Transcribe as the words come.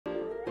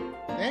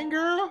Dang,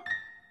 girl.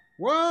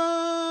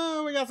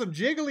 Whoa, we got some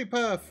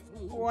Jigglypuff.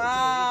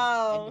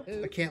 Wow.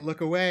 I can't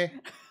look away.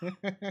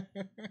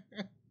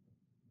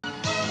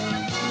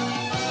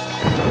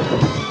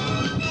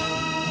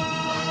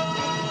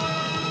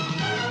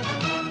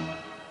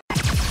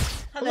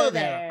 Hello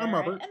there. I'm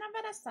Robert. And I'm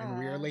Vanessa. And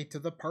we are late to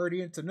the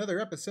party. It's another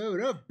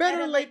episode of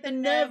Better Late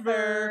Than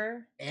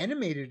Never,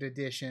 Animated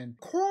Edition.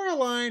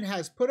 Coraline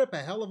has put up a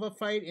hell of a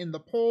fight in the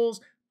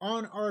polls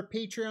on our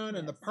Patreon,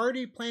 and the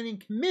party planning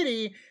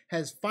committee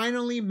has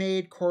finally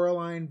made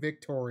Coraline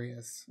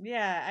victorious.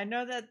 Yeah, I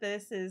know that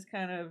this is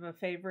kind of a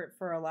favorite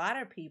for a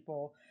lot of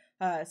people.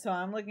 So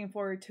I'm looking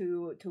forward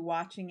to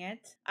watching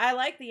it. I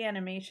like the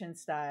animation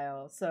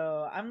style,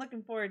 so I'm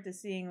looking forward to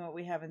seeing what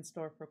we have in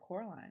store for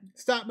Coraline.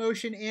 Stop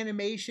motion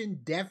animation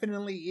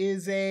definitely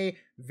is a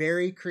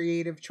very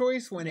creative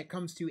choice when it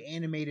comes to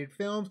animated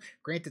films.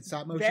 Granted,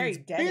 stop motion's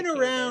been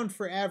around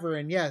forever,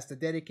 and yes, the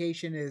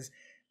dedication is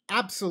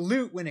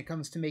absolute when it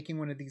comes to making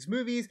one of these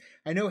movies.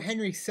 I know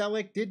Henry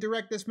Selick did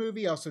direct this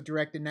movie, also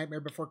directed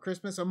Nightmare Before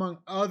Christmas, among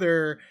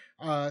other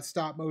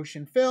stop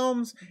motion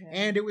films. Okay.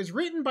 And it was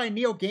written by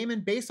Neil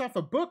Gaiman based off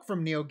a book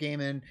from Neil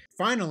Gaiman.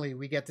 Finally,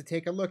 we get to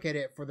take a look at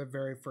it for the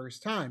very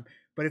first time.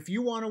 But if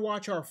you want to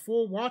watch our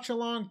full watch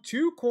along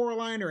to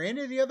Coraline or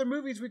any of the other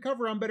movies we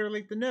cover on Better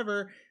Late Than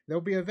Never, they'll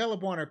be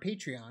available on our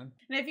Patreon.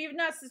 And if you've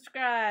not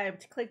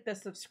subscribed, click the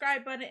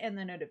subscribe button and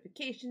the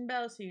notification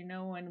bell so you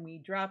know when we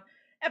drop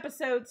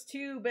episodes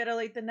to Better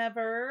Late Than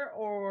Never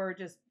or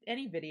just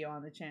any video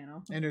on the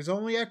channel. And there's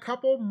only a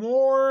couple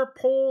more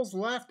polls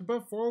left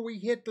before we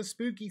hit the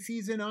spooky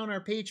season on our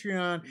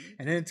Patreon,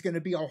 and then it's going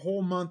to be a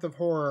whole month of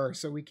horror,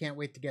 so we can't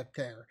wait to get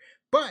there.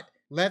 But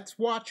let's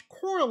watch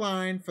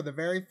Coraline for the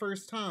very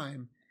first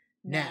time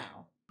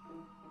now.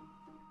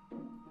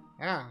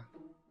 Ah,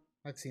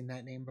 I've seen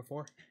that name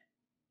before.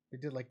 They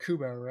did like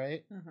Kubo,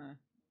 right? Uh-huh.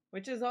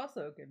 Which is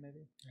also a good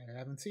movie. I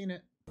haven't seen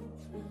it.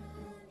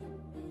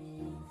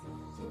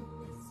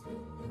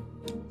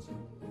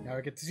 Now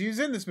I get to see who's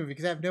in this movie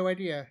because I have no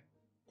idea.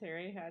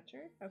 Terry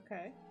Hatcher,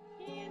 okay.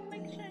 Ian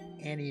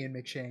McShane. And Ian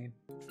McShane.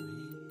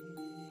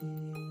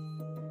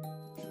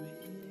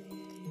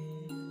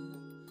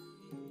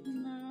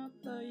 Not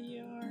the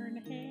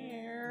yarn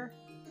hair.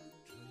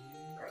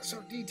 Oh,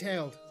 so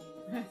detailed.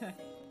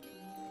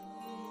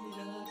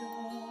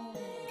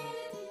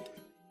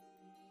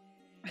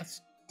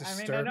 That's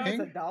disturbing. I mean, I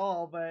know it's a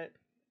doll, but...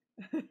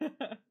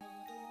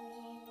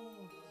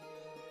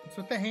 What's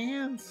with the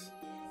hands?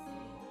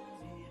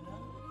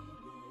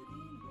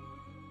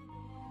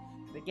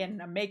 They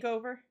getting a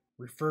makeover?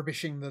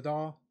 Refurbishing the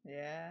doll?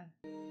 Yeah.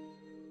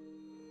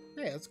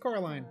 Hey, it's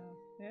Coraline.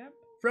 Yep.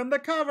 From the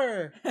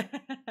cover!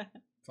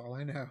 That's all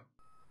I know.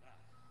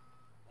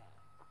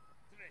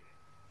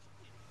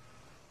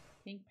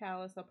 Pink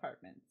Palace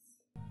Apartments.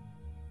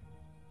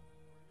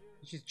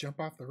 Did you just jump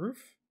off the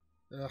roof?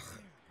 Ugh.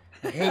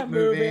 I hate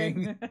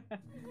moving.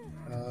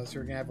 So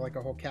we're gonna have like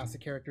a whole cast of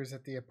characters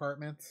at the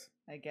apartments?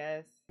 I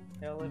guess.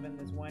 They'll live in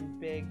this one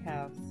big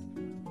house.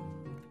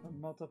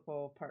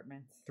 Multiple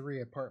apartments.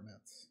 3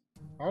 apartments.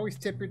 Always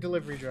tip your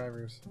delivery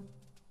drivers.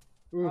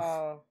 Oof.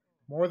 Oh.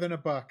 More than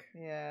 $1.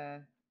 Yeah.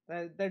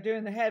 They're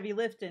doing the heavy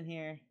lifting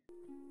here.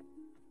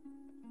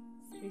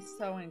 She's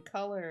so in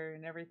color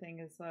and everything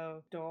is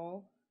so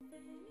dull.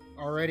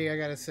 Already I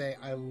gotta say,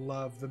 I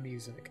love the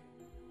music.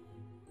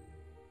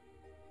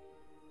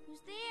 Who's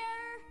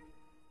there?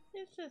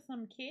 It's just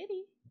some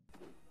kitty.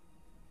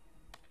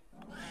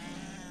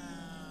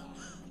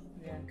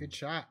 Yeah. Good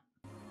shot.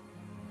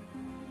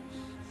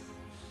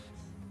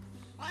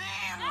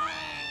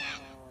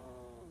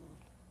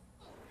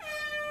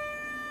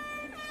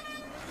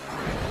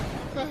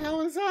 What the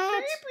hell is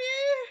that?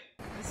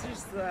 Creepy. This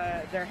is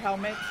their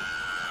helmet.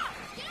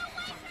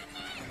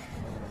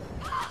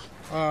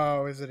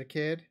 Oh, is it a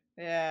kid?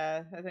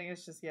 Yeah, I think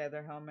it's just,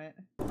 their helmet.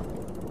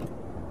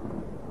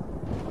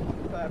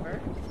 Clever.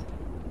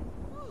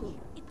 Ooh,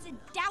 it's a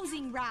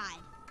dowsing rod.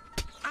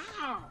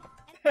 Ow!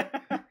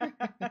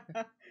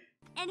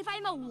 And if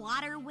I'm a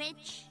water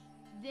witch,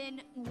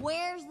 then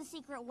where's the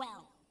secret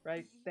well?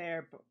 Right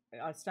there,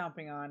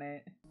 stomping on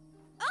it.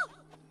 Oh!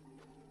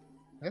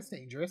 That's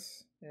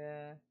dangerous.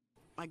 Yeah.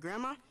 My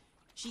grandma,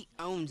 she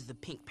owns the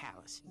Pink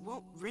Palace.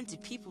 Won't rent to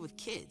people with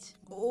kids.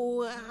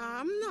 Oh,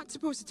 I'm not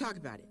supposed to talk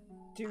about it.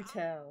 Do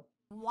tell.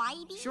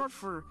 Whitey? Short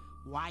for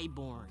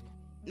Wyborn.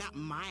 Not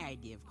my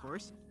idea, of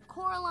course.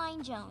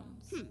 Coraline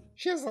Jones.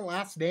 She has a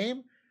last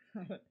name?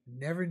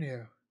 Never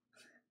knew.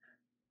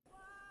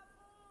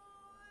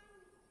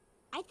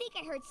 I think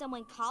I heard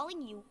someone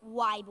calling you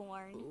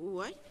Wyborn.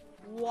 What?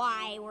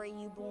 Why were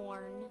you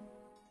born?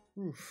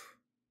 Oof.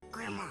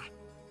 Grandma.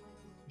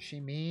 Is she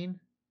mean?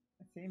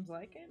 It seems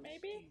like it,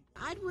 maybe?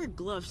 I'd wear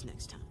gloves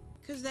next time.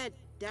 Because that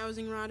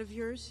dowsing rod of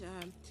yours,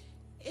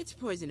 it's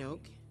poison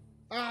oak.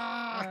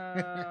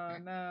 Ah! Oh,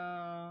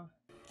 no.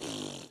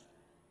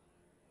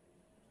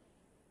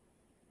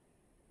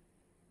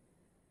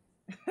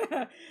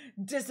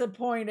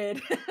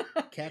 Disappointed.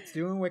 Cats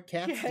doing what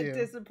cats do.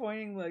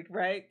 Disappointing look,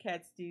 right?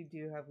 Cats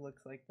do have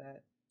looks like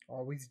that.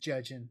 Always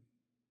judging.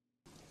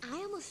 I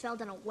almost almost fell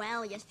down a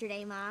well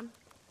yesterday, Mom.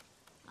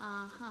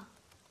 Uh-huh.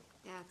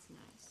 That's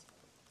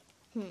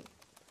nice.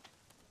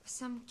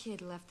 Some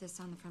kid left this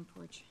on the front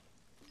porch.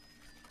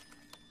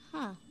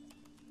 Huh.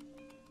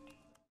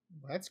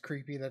 Well, that's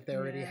creepy that they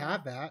already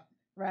have that.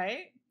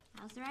 Right?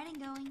 How's the writing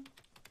going?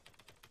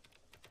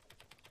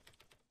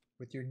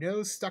 With your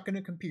nose stuck in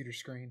a computer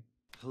screen.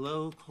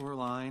 Hello,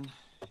 Coraline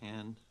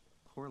and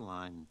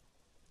Coraline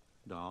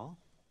doll.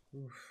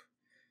 Oof.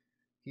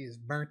 He is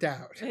burnt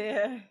out.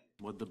 Yeah.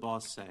 What'd the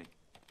boss say?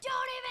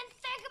 Don't even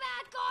think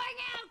about going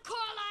out,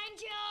 Coraline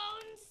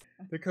Jones!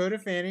 Dakota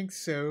Fanning's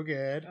so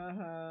good.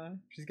 Uh-huh.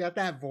 She's got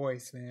that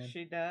voice, man.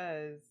 She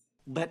does.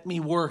 Let me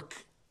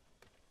work.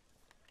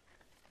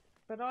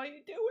 But all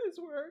you do is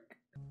work.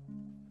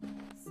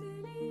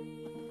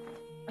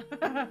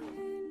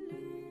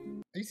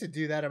 I used to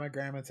do that at my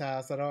grandma's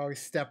house. I'd always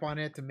step on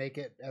it to make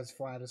it as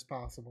flat as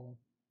possible.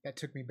 That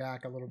took me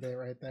back a little bit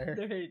right there.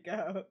 There you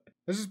go.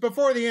 This is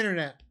before the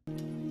internet.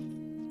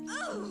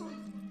 Ugh.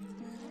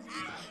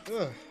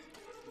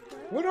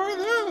 What are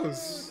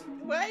those?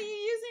 Why are you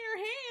using your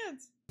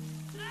hands?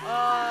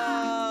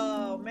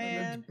 Oh,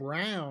 man. It's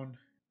brown.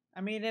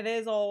 I mean, it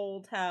is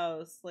old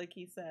house, like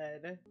he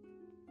said.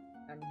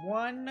 And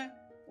one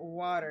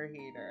water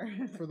heater.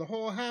 For the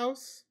whole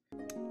house?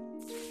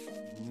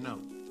 No.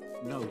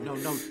 No, no,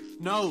 no,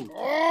 no!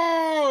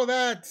 Oh,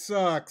 that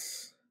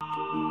sucks.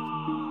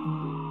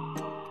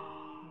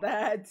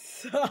 That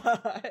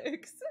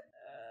sucks.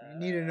 You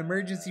need an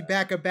emergency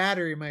backup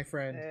battery, my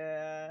friend.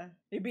 Yeah.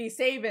 You'd be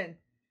saving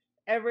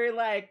every,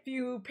 like,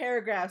 few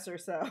paragraphs or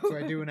so. That's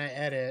what I do when I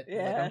edit.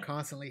 Yeah. Like, I'm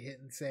constantly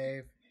hitting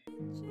save.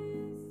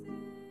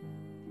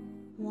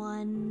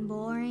 One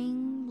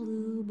boring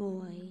blue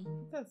boy.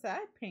 It's a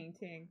sad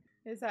painting.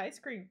 His ice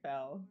cream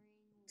fell.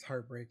 It's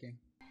heartbreaking.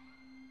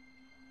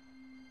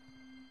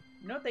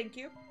 No, thank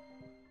you,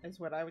 is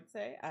what I would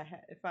say.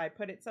 If I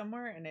put it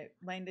somewhere and it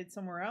landed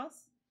somewhere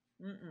else,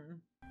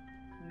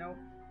 nope.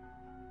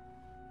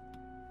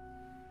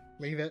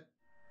 Leave it.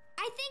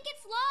 I think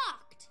it's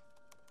locked.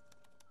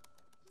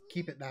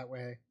 Keep it that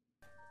way.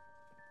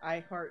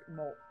 I heart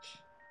mulch.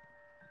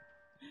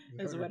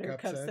 Is what her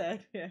cup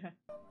said. Yeah.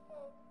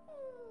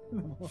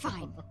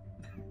 Fine.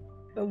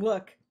 The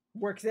look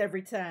works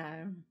every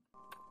time.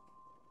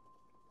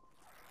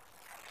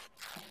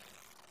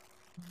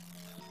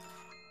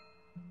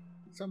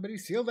 Somebody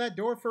sealed that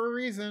door for a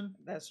reason.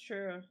 That's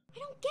true. I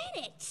don't get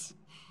it.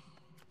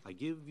 I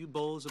give you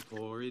bowls of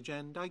porridge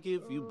and I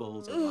give you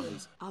bowls of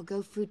ice. I'll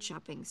go food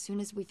shopping soon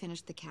as we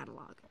finish the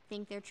catalog.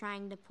 Think they're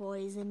trying to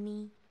poison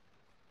me?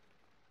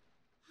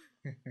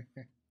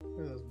 What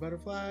are those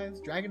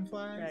butterflies?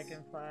 Dragonflies?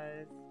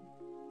 Dragonflies.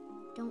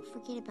 Don't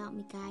forget about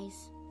me,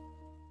 guys.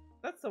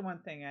 That's the one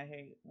thing I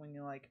hate when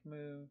you like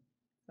move.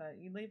 That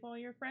you leave all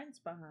your friends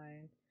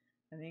behind.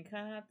 And then you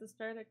kind of have to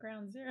start at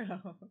ground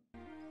zero.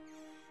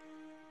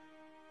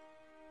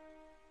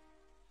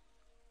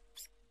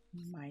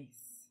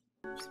 Mice.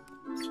 It's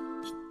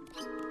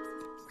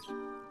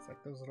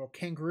like those little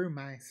kangaroo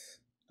mice.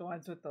 The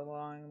ones with the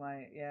long,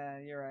 like, yeah,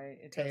 you're right.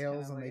 It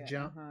Tails does and they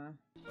jump. Uh-huh.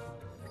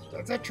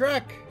 That's a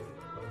trick!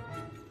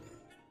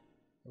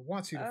 It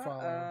wants you to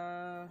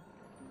follow.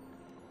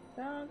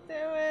 Don't do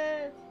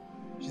it!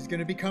 She's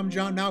gonna become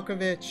John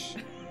Malkovich.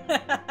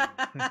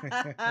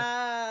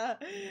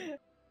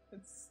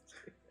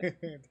 You're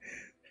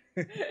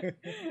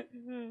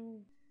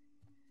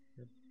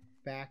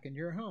back in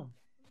your home.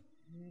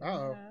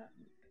 Uh-oh.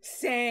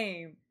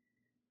 Same,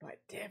 but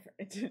different.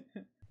 It's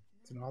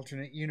an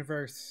alternate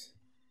universe.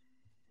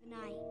 Good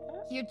night.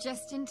 You're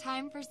just in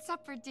time for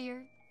supper,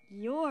 dear.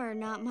 You're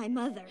not my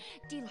mother.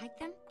 Do you like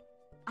them?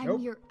 I'm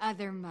Nope. your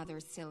other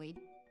mother, silly.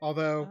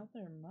 Although,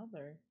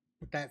 Mother.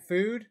 with that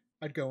food,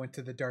 I'd go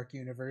into the dark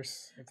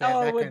universe if they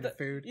had that kind of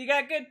food. You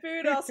got good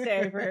food, I'll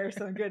stay for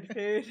some good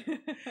food.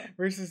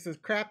 Versus the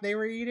crap they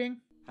were eating.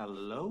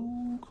 Hello,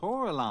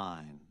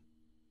 Coraline.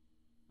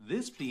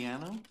 This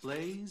piano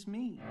plays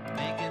me.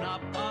 Making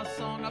up a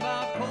song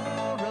about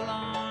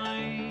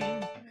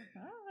Coraline.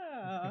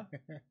 Ah.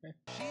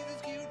 She's as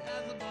cute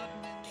as a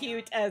button.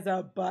 Cute as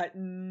a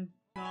button.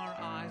 Our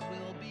eyes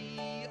will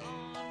be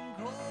on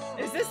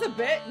Coraline. Is this a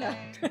bit? No.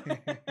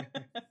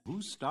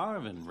 Who's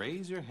starving?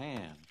 Raise your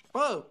hand.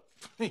 Whoa!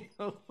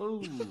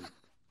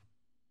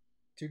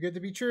 Too good to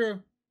be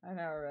true. I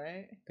know,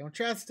 right? Don't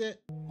trust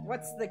it.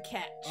 What's the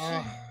catch?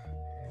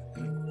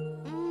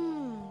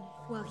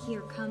 Well,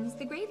 here comes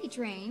the gravy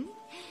train.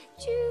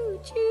 Choo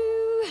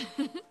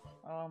choo.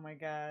 Oh my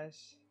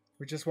gosh.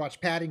 We just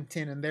watched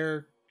Paddington and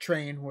their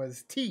train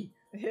was tea.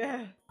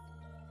 Yeah.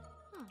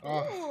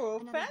 Oh.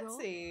 Ooh,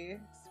 fancy.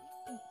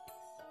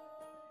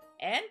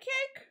 And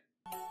cake?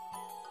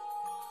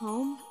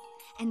 Home.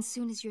 And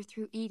soon as you're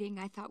through eating,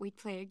 I thought we'd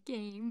play a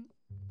game.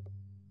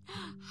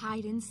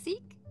 Hide and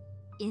seek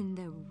in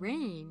the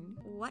rain.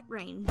 What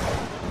rain?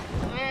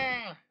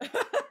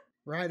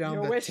 Right on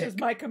Your the wish tick. is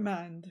my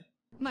command.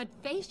 Mud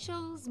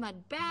facials,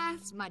 mud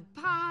baths, mud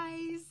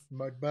pies.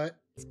 Mud butt.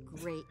 It's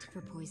great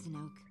for poison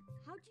oak.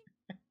 How'd you...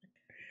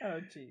 Oh,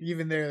 geez.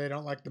 Even there, they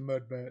don't like the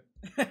mud butt.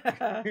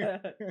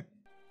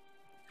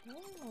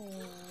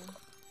 Oh.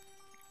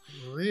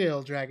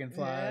 Real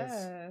dragonflies.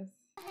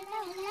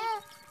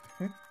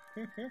 Yes.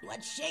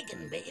 What's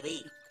shaking,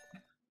 baby?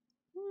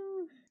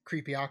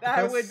 Creepy octopus.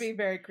 That would be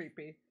very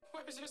creepy.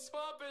 Where's your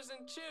swampers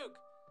and chook?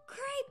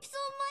 Cripes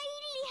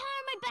almighty, how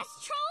are my best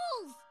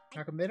trolls?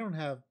 How come they don't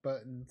have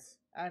buttons?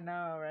 I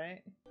know,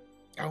 right?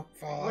 Don't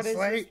fall What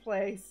asleep. is this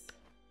place?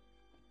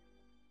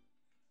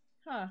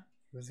 Huh.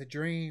 It was a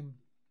dream.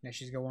 Now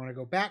she's gonna want to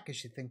go back because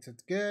she thinks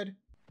it's good.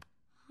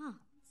 Huh.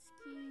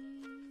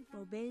 Ski,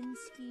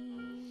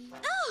 Bobinsky.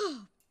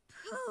 Oh,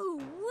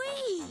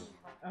 poo-wee.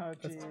 Oh,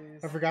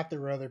 jeez. I forgot there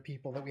were other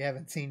people that we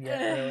haven't seen yet,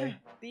 really.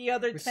 The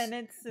other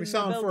tenants in We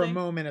saw the them for a building.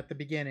 moment at the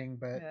beginning,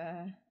 but...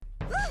 Yeah.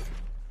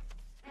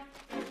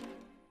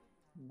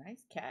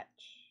 Nice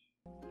catch.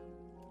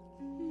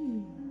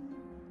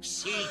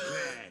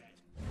 Secret.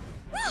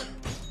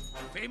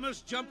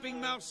 Famous jumping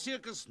mouth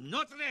circus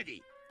not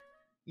ready.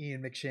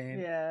 Ian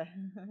McShane. Yeah.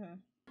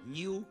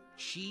 New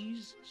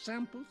cheese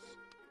samples.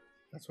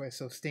 That's why it's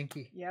so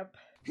stinky. Yep.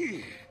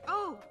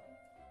 Oh.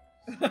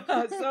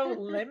 So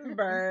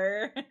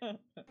limber.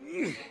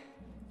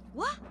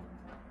 What?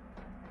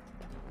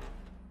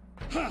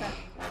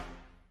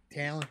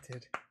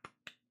 Talented.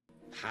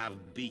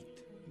 Have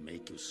beat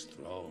make you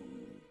strong.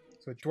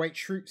 That's what Dwight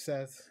Schrute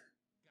says.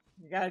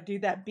 You gotta do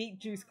that beet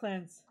juice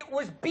cleanse. It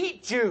was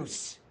beet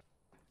juice.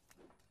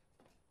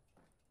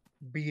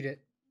 Beat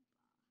it.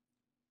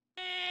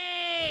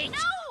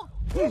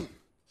 No!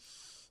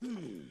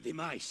 The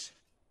mice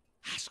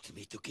asked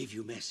me to give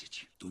you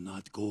message. Do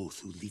not go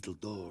through little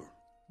door.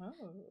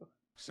 Oh.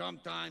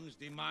 Sometimes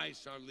the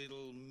mice are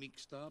little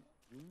mixed up.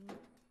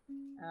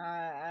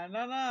 I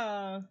don't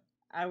know.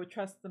 I would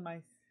trust the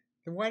mice.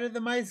 Then why did the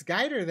mice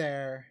guide her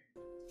there?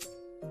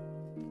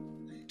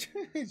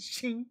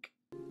 Chink.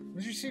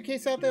 Was your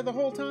suitcase out there the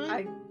whole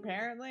time?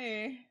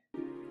 Apparently.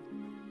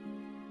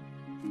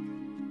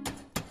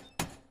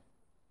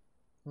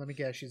 Let me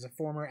guess, she's a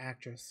former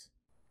actress.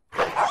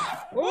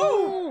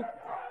 Ooh!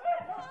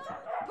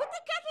 Put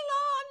the kettle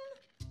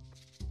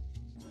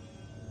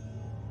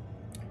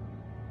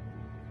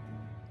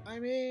on! I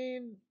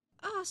mean...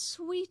 Ah,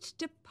 sweet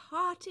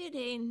departed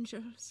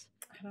angels.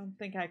 I don't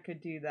think I could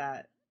do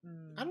that.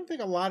 I don't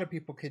think a lot of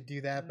people could do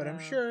that, but I'm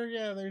No. sure,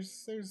 yeah,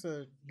 there's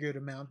a good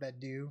amount that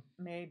do.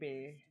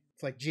 Maybe.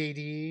 It's like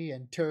JD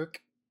and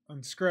Turk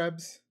on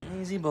Scrubs.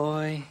 Easy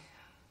boy.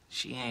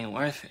 She ain't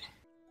worth it.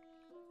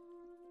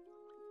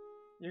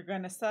 You're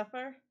gonna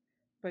suffer,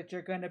 but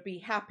you're gonna be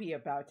happy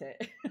about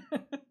it.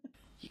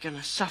 You're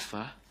gonna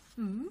suffer,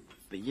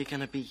 but you're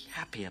gonna be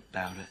happy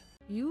about it.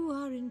 You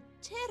are in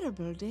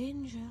terrible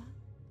danger.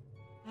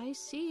 I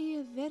see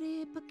a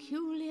very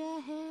peculiar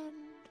hand.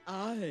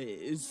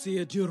 I see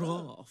a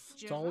giraffe.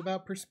 It's all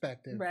about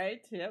perspective.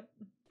 Right? Yep.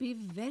 Be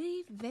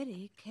very,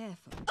 very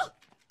careful.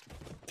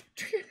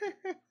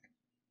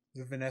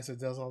 As Vanessa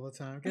does all the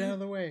time. Get out of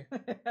the way.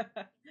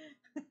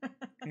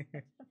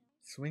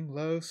 Swing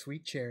low,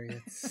 sweet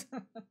chariots.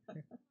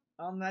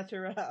 All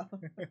natural.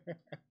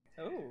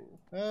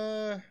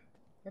 Oh.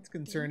 That's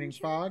concerning,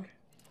 Fog.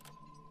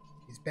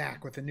 He's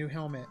back with a new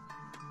helmet.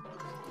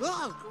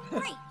 Oh,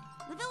 Great!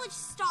 The village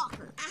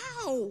stalker.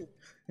 ow!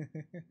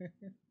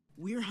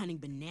 We're hunting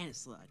banana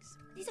slugs.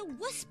 He's a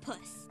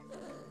wuss-puss.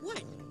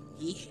 What?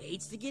 He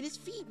hates to get his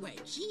feet wet.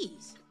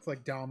 Jeez. It's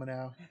like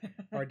Domino.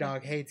 Our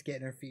dog hates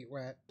getting her feet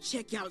wet.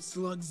 Check out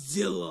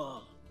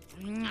Slugzilla.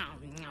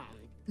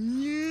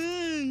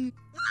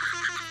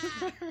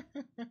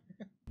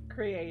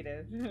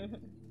 Creative.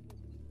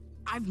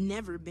 I've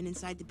never been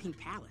inside the Pink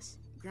Palace.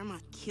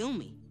 Grandma'd kill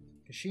me.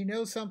 Because she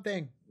knows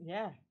something.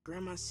 Yeah.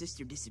 Grandma's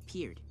sister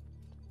disappeared.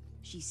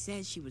 She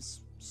says she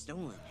was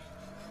stolen.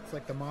 It's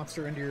like the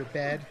monster under your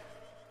bed.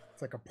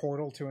 It's like a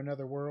portal to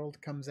another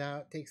world. Comes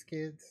out, takes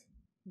kids.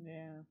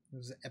 Yeah. There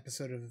was an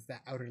episode of The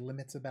Outer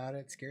Limits about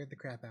it. Scared the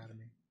crap out of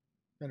me.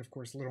 Then, of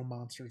course, Little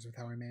Monsters with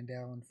Howie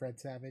Mandel and Fred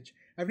Savage.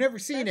 I've never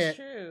seen That's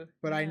it, true.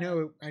 but Yeah.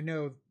 I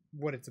know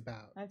what it's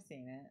about. I've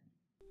seen it.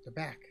 They're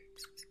back.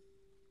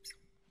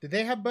 Did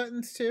they have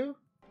buttons too?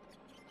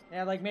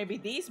 Yeah, like maybe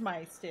these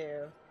mice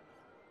do.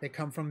 They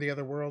come from the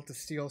other world to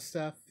steal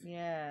stuff.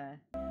 Yeah.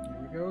 Here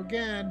we go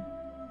again.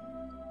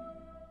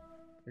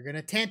 They're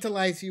gonna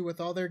tantalize you with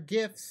all their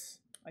gifts.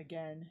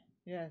 Again.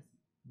 Yes.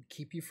 And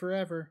keep you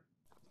forever.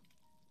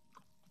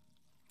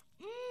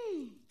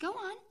 Go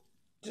on.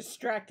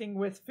 Distracting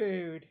with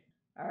food.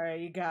 Alright,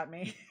 you got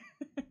me.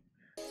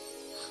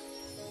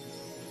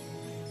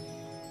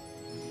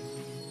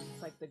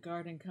 It's like the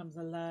garden comes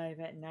alive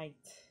at night.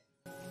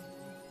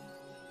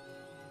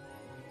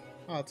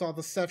 Oh, it's all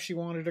the stuff she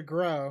wanted to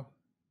grow.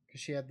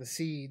 Because she had the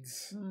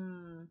seeds.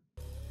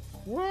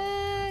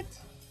 What?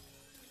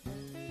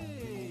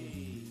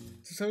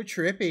 It's so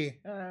trippy.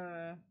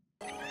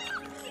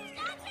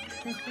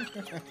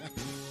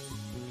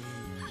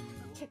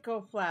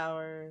 Tickle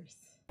flowers.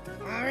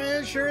 I mean,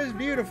 it sure is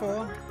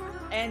beautiful.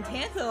 And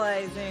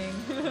tantalizing.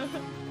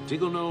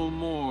 Tickle no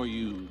more,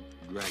 you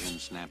dragon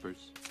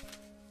snappers.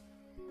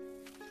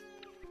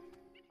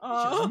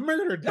 Oh,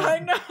 murdered them. I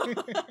know.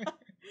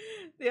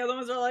 The other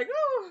ones are like,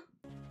 oh.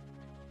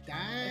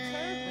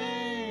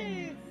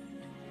 Dang.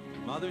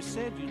 Mother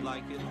said you'd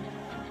like it.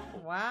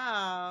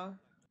 Wow.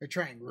 They're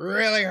trying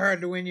really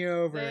hard to win you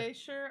over. They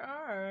sure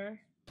are.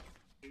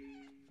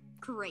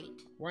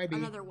 Great. YB.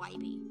 Another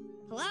YB.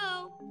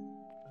 Hello?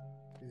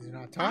 Does he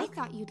not I talk?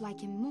 thought you'd like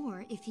him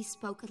more if he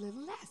spoke a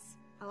little less.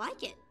 I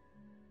like it.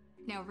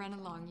 Now run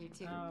along, you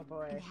two. Oh,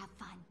 boy. And have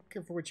fun.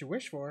 Careful what you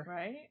wish for.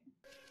 Right?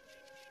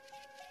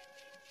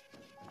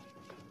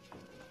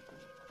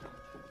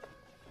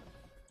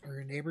 Are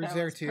your neighbors That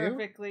there was too?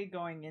 perfectly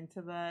going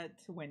into that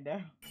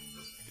window.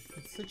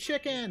 It's the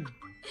chicken.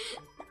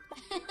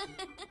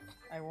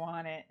 I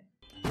want it.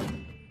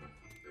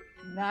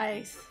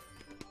 Nice.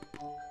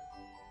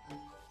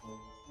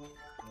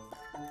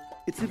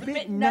 It's a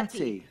bit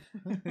nutty.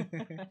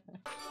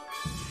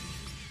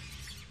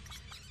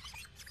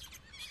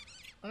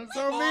 There's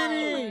so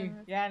many.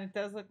 Yeah, and it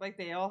does look like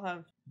they all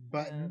have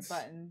Buttons.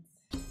 buttons.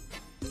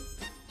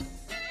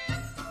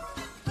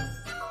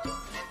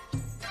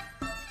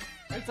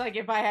 It's like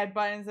if I had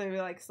buttons, I'd be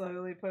like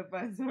slowly put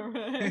buttons over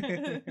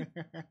it.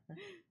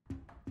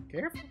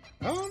 Careful.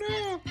 Oh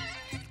no.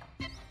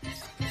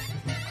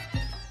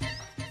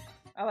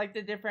 I like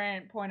the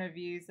different point of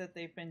views that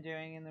they've been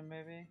doing in the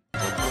movie.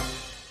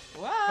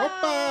 Whoa!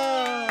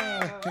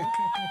 Hoppa!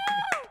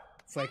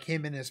 It's like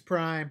him in his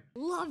prime.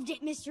 Loved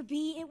it, Mr.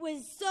 B. It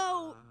was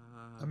so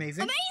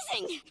Amazing.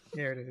 amazing.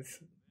 There it is.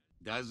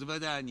 Das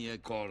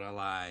Vidania,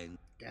 Coraline.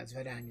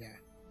 Gazvadanya.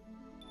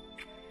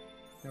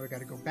 Now we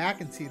gotta go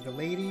back and see the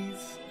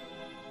ladies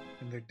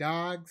and their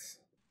dogs.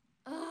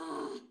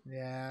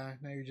 Yeah,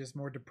 now you're just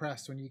more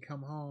depressed when you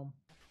come home.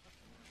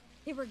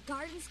 They were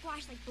garden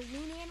squash like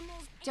balloon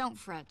animals. Don't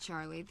fret,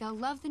 Charlie. They'll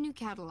love the new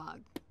catalog.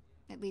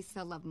 At least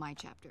they'll love my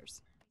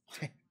chapters.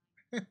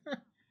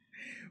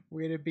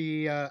 Way to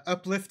be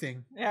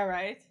uplifting. Yeah,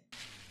 right?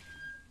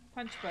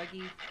 Punch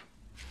buggy.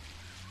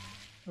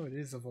 Oh, it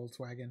is a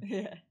Volkswagen.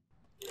 Yeah.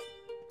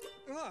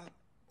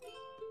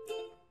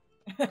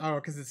 Oh,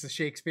 because it's a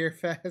Shakespeare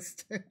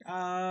fest.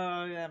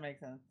 Oh, yeah, that makes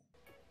sense.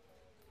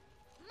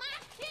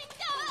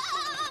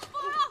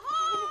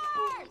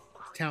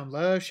 Town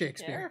loves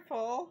Shakespeare.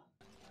 Careful.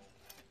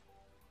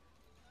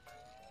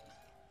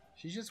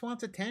 She just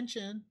wants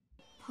attention.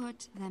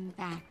 Put them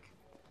back.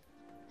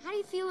 How do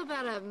you feel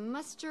about a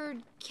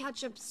mustard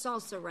ketchup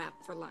salsa wrap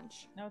for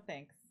lunch? No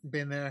thanks.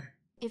 Been there.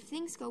 If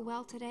things go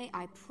well today,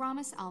 I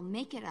promise I'll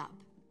make it up.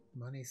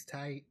 Money's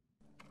tight.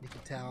 You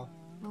can tell.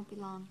 Won't be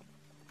long.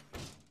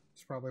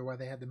 It's probably why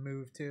they had to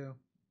move too.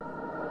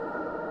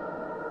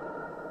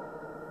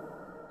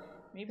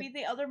 Maybe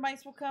the other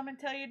mice will come and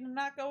tell you to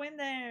not go in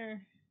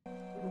there.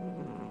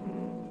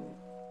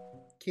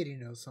 Kitty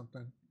knows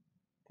something.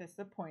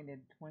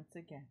 Disappointed once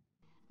again.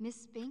 Miss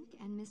Spink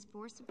and Miss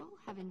Forcible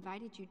have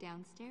invited you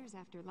downstairs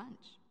after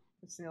lunch.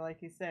 So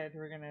like you said,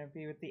 we're gonna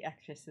be with the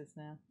actresses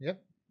now.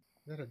 Yep.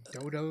 Is that a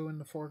dodo in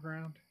the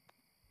foreground?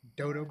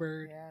 Dodo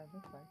bird? Yeah, it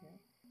looks like it.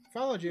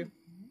 Followed you.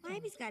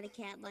 Ivy's got a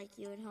cat like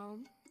you at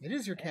home. It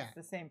is your cat.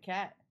 It's the same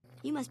cat.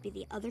 You must be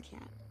the other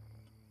cat.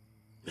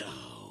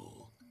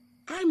 No,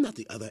 I'm not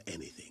the other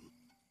anything.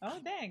 Oh,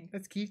 dang.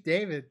 That's Keith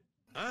David.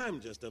 I'm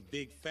just a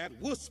big fat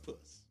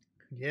wuss-puss.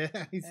 Yeah,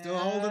 he's still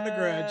holding the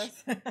grudge.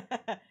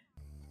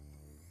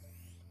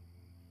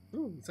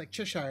 Ooh, it's like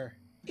Cheshire.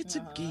 It's a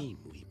game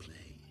we play.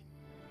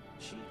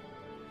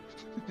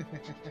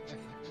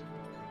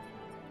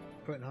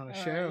 Putting on a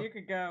show. You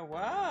could go,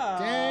 wow.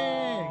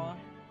 Dang.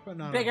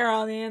 Putting on Bigger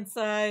on the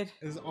inside.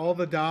 Is all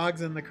the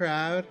dogs in the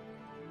crowd?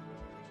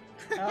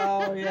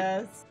 Oh,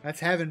 yes.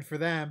 That's heaven for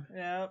them.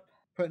 Yep.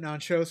 Putting on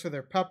shows for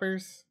their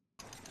puppers.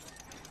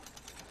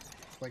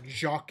 Like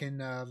Jacques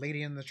and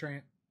Lady and the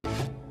Tramp.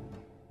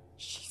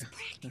 She's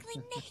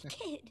practically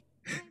naked.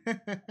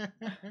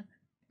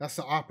 That's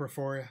the opera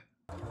for you.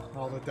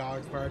 All the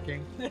dogs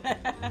barking.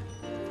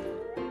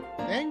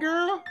 Dang,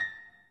 girl.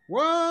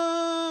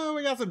 Whoa,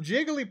 we got some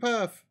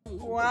Jigglypuff.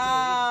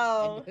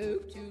 Wow.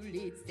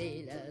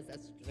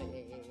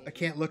 I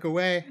can't look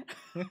away.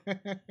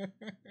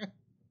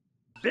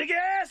 Big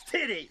ass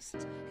titties.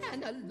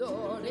 An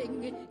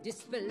alluring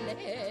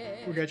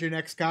display. We got your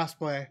next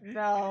cosplay.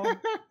 No,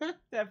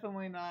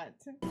 definitely not.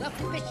 The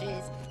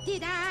fishes,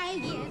 did I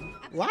hear?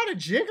 A lot of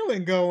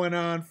jiggling going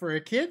on for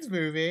a kids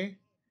movie.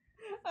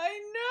 I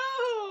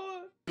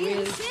know.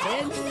 Will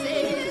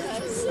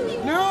senses.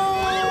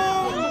 No!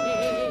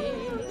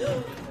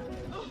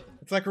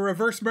 It's like a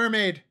reverse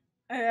mermaid.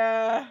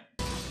 Yeah.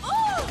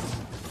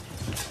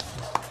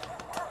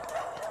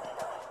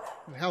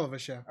 A hell of a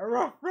show.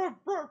 Ruff, ruff,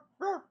 ruff,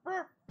 ruff,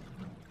 ruff.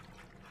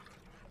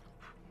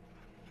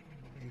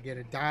 You get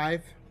a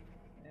dive.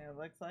 Yeah, it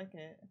looks like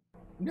it.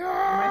 No!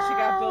 Unless she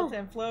got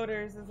built-in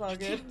floaters, it's all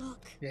good. Look.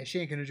 Yeah, she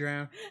ain't gonna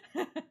drown.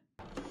 Oh,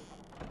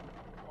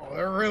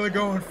 they're really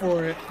going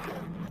for it.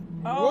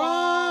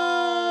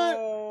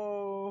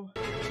 Oh.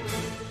 What?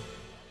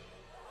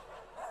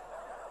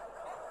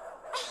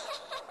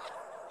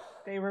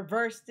 They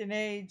reversed in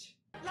age.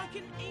 Like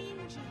an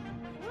angel.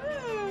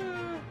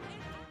 Woo.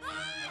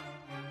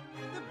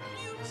 The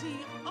beauty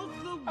of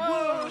the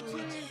Oh, world.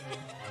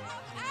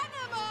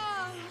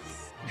 Animals.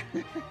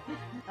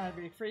 I'd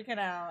be freaking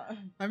out.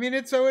 I mean,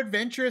 it's so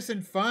adventurous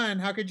and fun.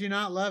 How could you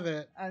not love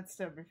it? I'd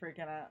still be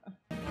freaking out.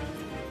 And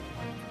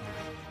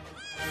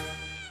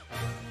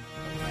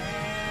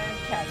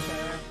catch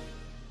her.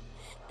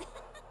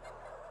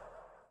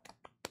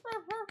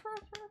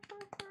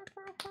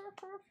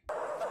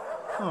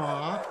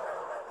 Aww.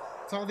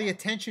 It's all the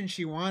attention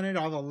she wanted,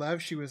 all the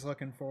love she was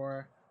looking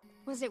for.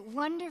 Was it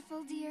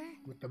wonderful, dear?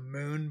 With the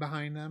moon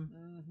behind them.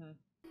 Mm-hmm.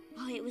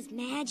 Oh, it was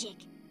magic.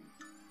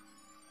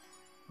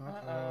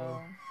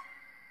 Uh-oh.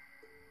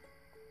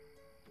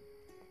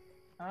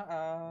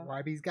 Uh-oh.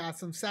 Wybie's got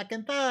some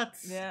second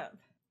thoughts. Yeah.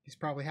 He's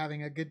probably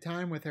having a good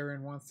time with her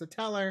and wants to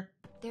tell her.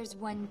 There's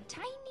one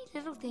tiny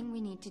little thing we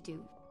need to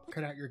do.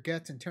 Cut out your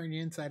guts and turn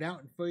you inside out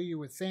and fill you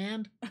with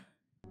sand.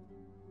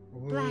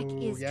 Black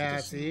is yeah,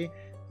 traditional. see?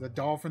 The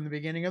doll from the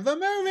beginning of the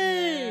movie!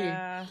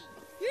 Yeah.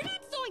 You're not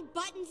sewing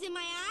buttons in my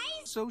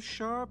eyes. So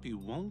sharp you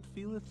won't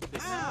feel a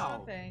thing.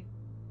 No, thanks.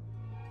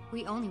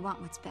 We only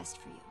want what's best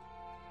for you.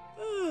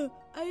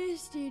 I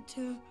just need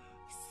to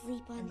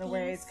sleep on And the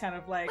way it's kind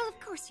of like Well, of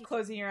course you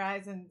closing your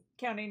eyes and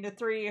counting to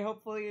 3.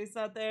 Hopefully he's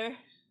not there.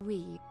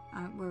 We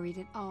aren't worried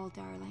at all,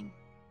 darling.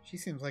 She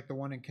seems like the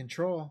one in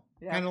control.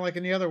 Yeah. Kind of like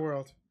in the other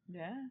world.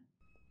 Yeah.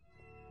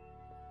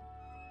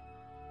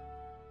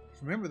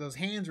 Remember, those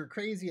hands were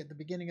crazy at the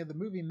beginning of the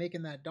movie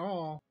making that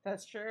doll.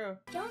 That's true.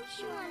 Don't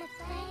you want to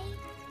play?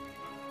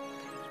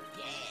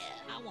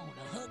 Yeah, I want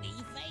a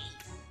huggy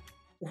face.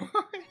 What?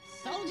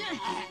 Soldier!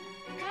 Hey,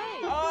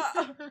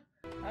 Oh.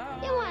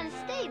 you want to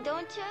stay,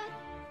 don't you?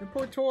 They're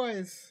poor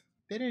toys.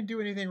 They didn't do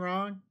anything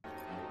wrong.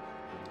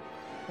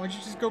 Why don't you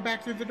just go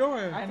back through the door?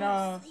 I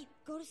know.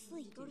 Go to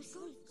sleep. Go to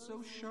sleep.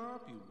 So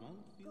sharp you won't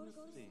feel a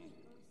thing.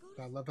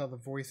 I love how the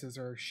voices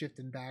are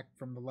shifting back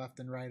from the left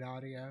and right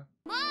audio.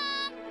 Mom!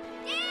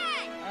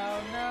 Dad!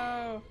 Oh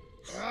no.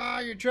 Ah,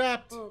 you're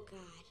trapped. Oh, God.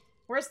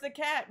 Where's the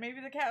cat? Maybe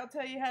the cat will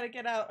tell you how to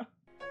get out.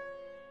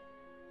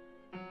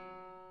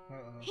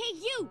 Uh-oh. Hey,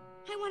 you!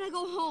 I want to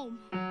go home.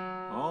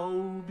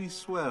 Oh, be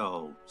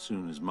swell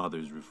soon as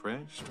mother's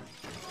refreshed.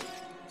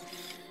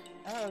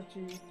 Oh,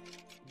 geez.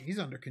 He's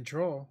under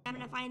control. I'm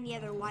going to find the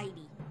other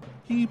Whitey.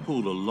 He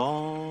pulled a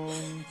long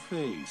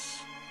face,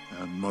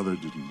 and mother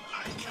didn't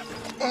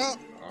like it.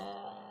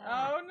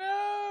 Oh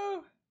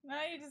no.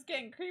 Now you're just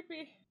getting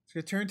creepy. It's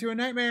gonna turn to a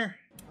nightmare.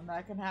 And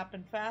that can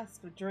happen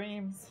fast with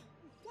dreams.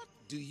 What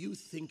do you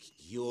think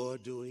you're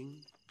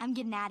doing? I'm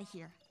getting out of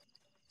here.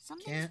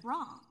 Something's Can't.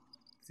 wrong.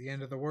 It's the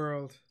end of the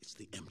world. It's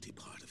the empty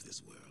part of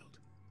this world.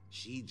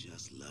 She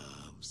just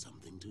loves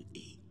something to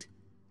eat.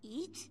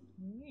 Eat?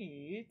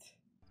 Neat.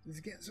 This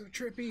is getting so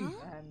trippy.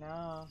 I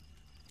know.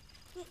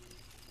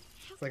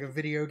 It's like a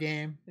video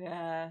game.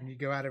 Yeah. And you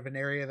go out of an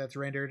area that's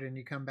rendered and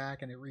you come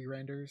back and it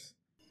re-renders.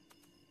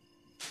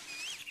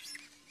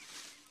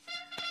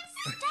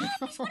 Stop!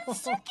 It's one of the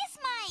circus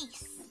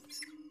mice!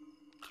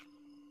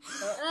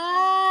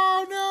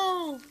 Oh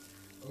no!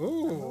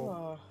 Oh.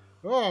 Oh.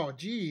 Oh,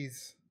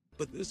 jeez.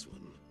 But this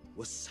one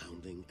was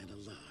sounding an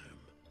alarm.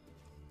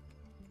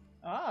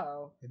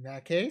 Oh. In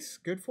that case,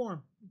 good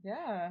form.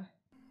 Yeah.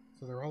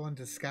 So they're all in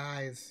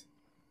disguise.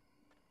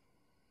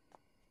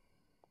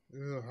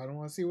 Ugh, I don't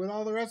want to see what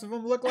all the rest of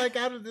them look like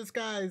out of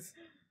disguise.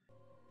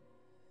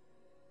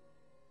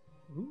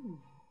 Ooh,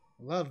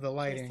 love the They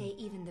lighting. say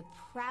even the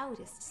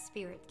proudest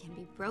spirit can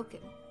be broken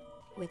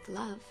with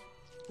love.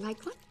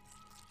 Like what?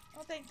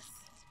 Oh, thanks.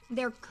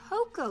 They're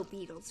cocoa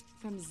beetles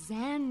from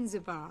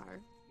Zanzibar.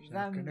 She's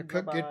not gonna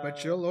cook it, but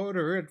she'll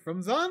order it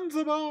from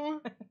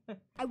Zanzibar.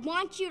 I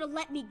want you to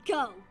let me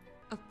go.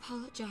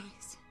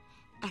 Apologize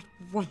at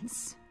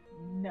once.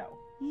 No.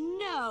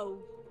 No.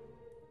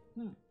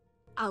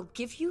 I'll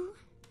give you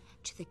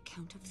to the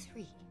count of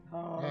 3. Oh,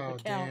 Oh,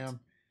 the count. damn.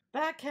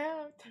 That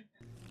count.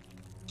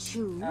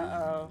 2.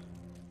 Uh-oh.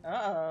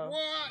 Uh-oh.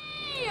 What?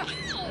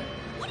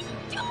 What are you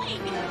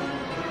doing?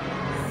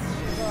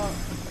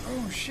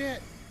 Oh,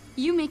 shit.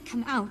 You may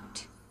come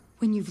out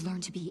when you've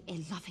learned to be a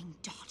loving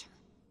daughter.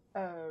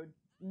 Oh,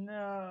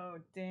 no.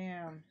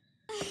 Damn.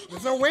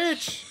 There's a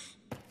witch.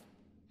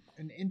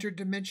 An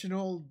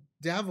interdimensional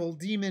devil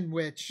demon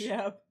witch.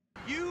 Yep.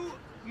 You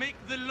make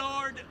the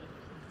Lord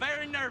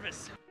very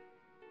nervous.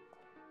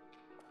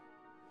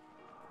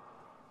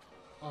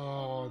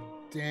 Oh,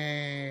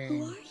 dang.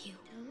 Who are you?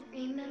 Don't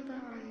remember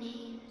our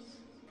names.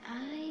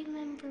 I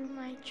remember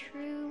my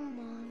true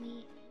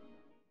mommy.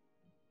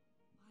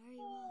 Why are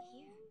you all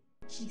here?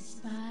 She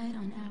spied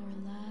on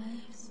our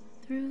lives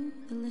through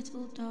the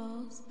little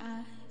doll's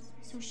eyes.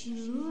 So she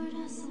lured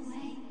us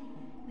away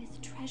with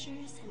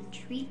treasures and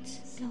treats.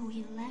 So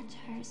we let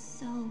her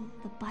sew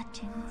the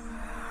buttons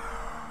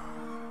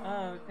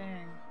Oh,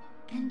 dang.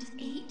 and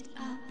ate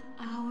up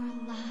our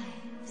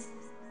lives.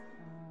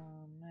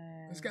 Oh,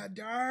 man. This got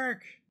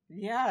dark.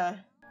 Yeah.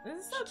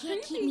 This is so She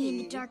can't creepy. keep me in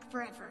the dark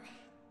forever.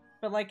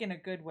 But like in a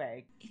good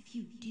way. If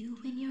you do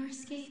win your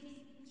escape,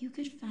 you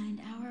could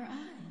find our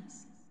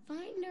eyes.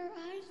 Find our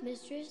eyes,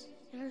 mistress,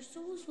 and our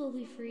souls will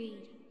be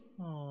freed.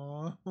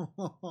 Aww.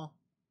 Wow.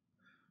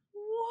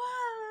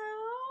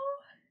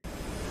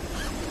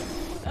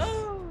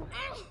 Oh.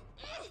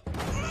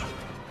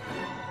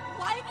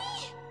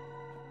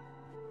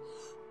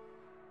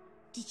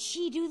 Did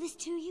she do this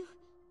to you?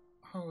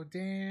 Oh,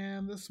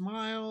 damn, the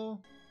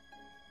smile.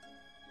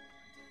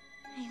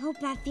 I hope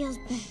that feels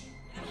better.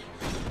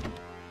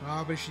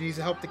 Oh, but she needs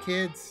to help the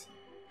kids.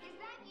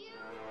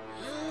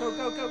 Go,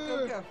 go, go,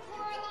 go, go.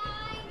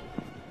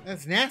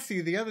 That's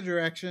nasty the other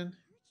direction.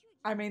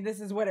 I mean, this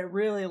is what it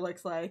really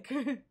looks like.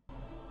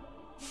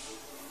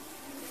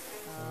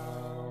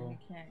 Oh, you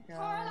can't go.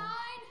 Coraline!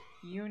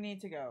 You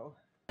need to go.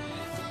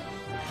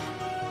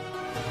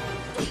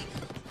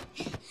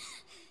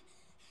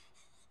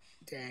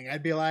 Dang,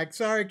 I'd be like,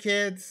 sorry,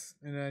 kids.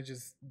 And I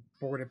just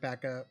board it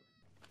back up.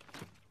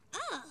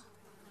 Oh.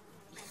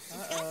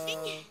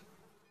 Uh-oh.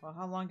 Well,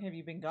 how long have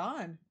you been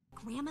gone?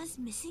 Grandma's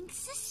missing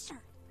sister.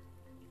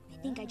 I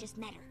think I just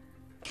met her.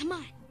 Come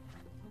on.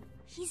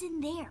 She's in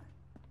there.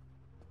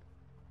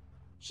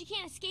 She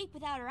can't escape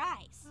without her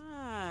eyes.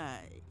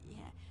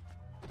 Yeah.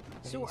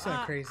 So,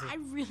 crazy. I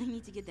really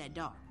need to get that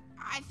dog.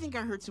 I think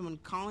I heard someone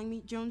calling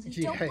me, Jonesy.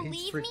 Yeah, Don't he's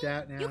believe freaked me?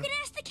 out now. You can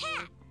ask the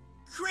cat.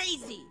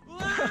 Crazy!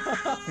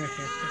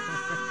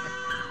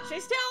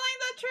 She's telling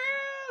the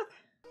truth!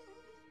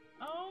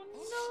 Oh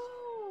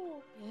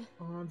no! Yeah.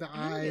 Oh, the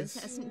Harriet eyes.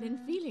 hasn't been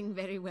feeling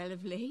very well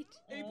of late.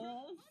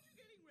 Oh.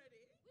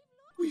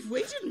 We've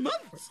waited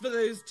months for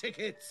those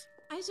tickets.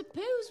 I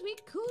suppose we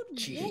could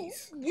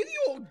Jeez. walk with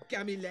your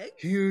gammy legs.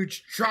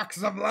 Huge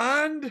trucks of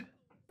land.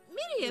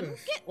 Miriam, Ugh,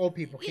 get old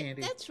people Yeah,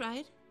 candy. that's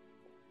right.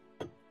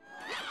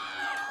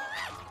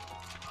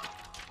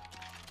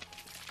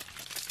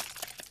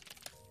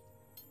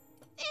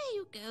 There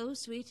you go,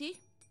 sweetie.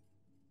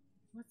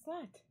 What's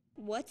that?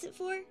 What's it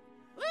for?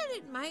 Well,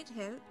 it might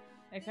help.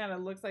 It kind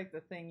of looks like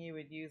the thing you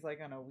would use like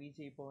on a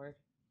Ouija board.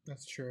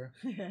 That's true.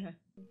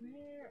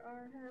 Where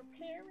are her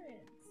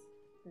parents?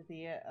 Did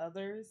the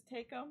others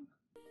take them?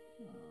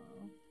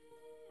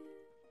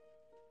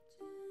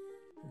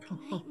 Good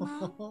night,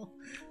 Mom.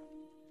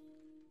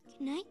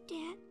 Good night,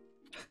 Dad.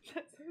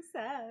 That's so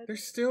sad. They're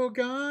still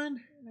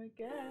gone? I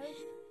guess.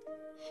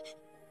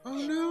 Oh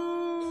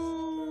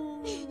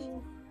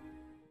no!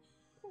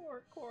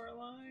 Poor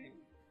Coraline.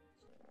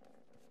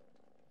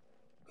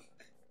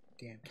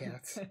 Damn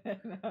cats. Oh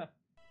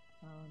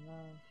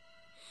no.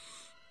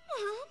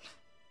 Mom?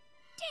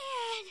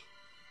 Dad!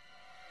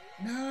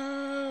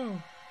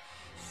 No!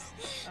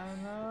 Oh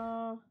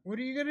no. What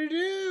are you gonna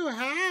do?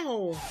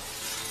 How?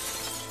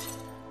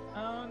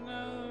 Oh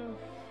no.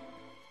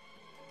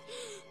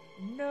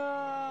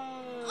 No.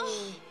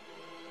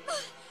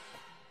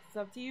 It's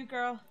up to you,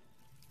 girl.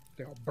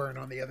 They'll burn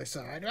on the other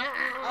side. Oh,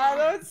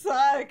 that would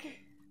suck.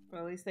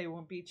 Well, at least they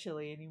won't be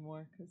chilly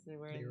anymore because they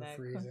were in that.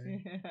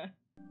 freezing. Yeah.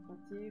 It's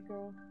up to you,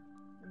 girl.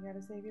 You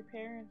gotta save your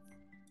parents.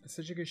 That's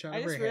such a good shot I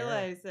of her just hair.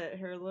 realized that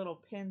her little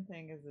pin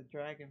thing is a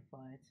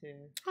dragonfly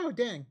too. Oh,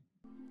 dang.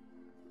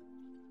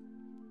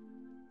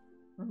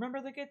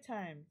 Remember the good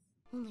times.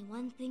 Only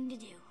one thing to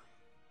do.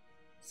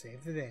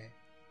 Save the day.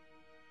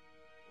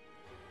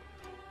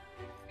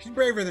 She's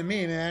braver than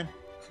me, man.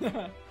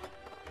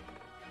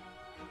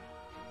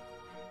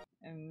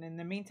 And in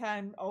the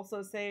meantime,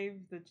 also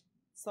save the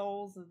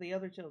souls of the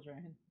other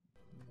children.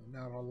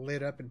 Not all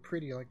lit up and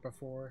pretty like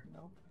before.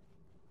 No.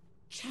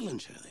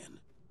 Challenge her then.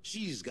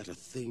 She's got a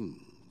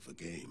thing for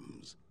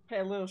games.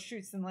 Hey, little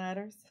shoots and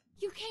ladders.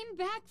 You came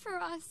back for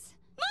us.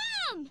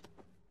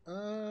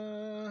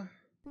 Mom!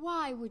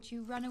 Why would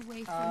you run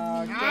away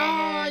from me?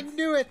 Ah, I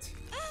knew it!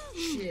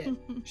 Shit.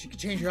 She could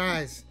change her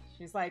eyes.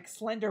 She's like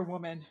Slender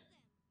Woman.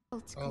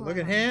 Oh, look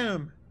at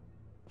him.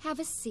 Have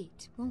a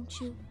seat,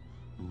 won't you?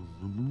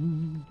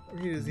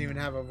 He doesn't even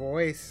have a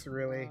voice,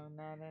 really. Oh,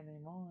 not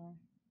anymore.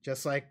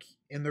 Just like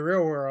in the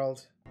real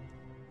world.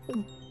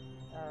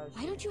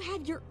 Why don't you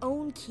have your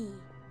own key?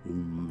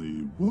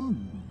 Only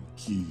one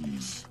key.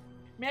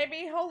 Maybe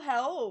he'll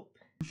help.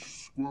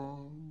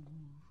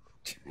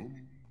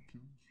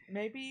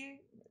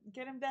 Maybe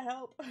get him to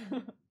help.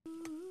 At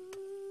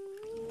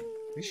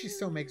least she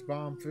still makes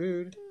bomb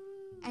food.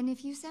 And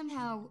if you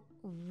somehow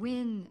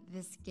win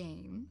this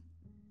game,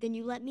 then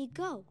you let me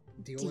go.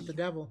 Deal with the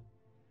devil.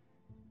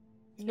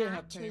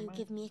 Not till you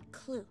give me a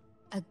clue.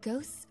 A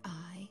ghost's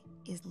eye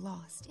is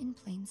lost in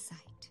plain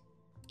sight.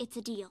 It's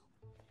a deal.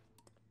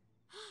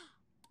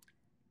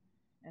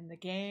 And the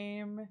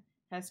game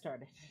has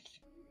started.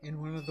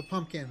 In one of the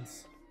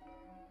pumpkins.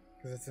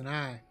 Because it's an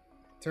eye.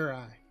 It's her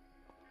eye.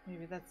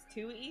 Maybe that's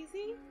too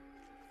easy?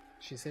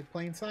 She said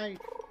plain sight.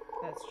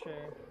 That's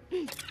true.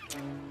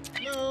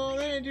 No,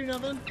 they didn't do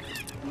nothing.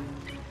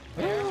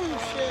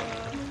 Oh, shit.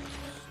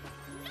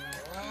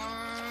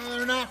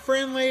 They're not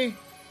friendly.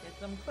 Get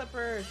some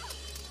clippers.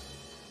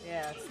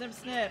 Yeah, snip,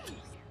 snip.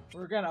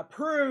 We're gonna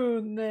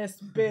prune this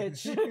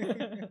bitch.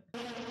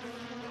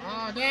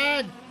 Oh,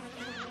 Dad.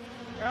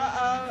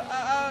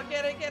 Uh-oh,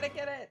 get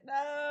it.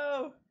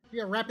 No. You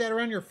gotta wrap that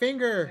around your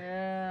finger.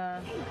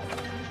 Yeah.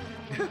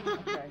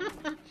 Okay.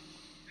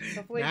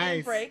 Hopefully it Nice.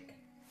 didn't break.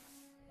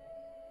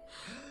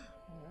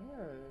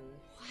 Wow.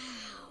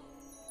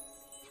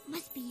 That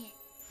must be it.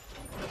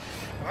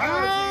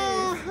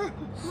 Ah!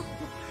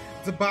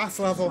 It's a boss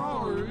level.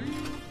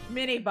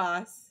 Mini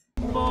boss.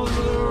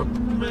 Mother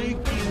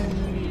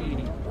making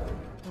me.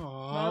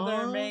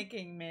 Mother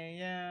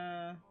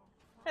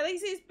At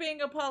least he's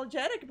being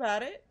apologetic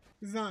about it.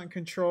 He's not in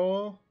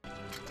control. There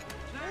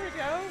we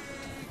go.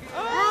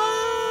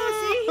 Oh,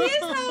 see, he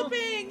is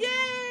helping!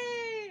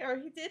 Yay! Or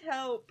he did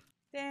help.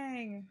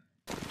 Dang.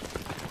 Bless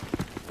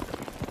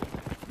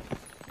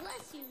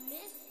you,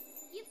 miss.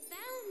 You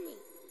found me.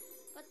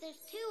 But there's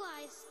 2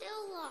 eyes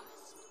still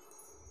lost.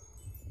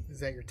 Is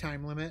that your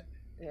time limit?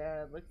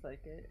 Yeah, it looks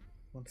like it.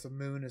 Once the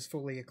moon is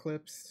fully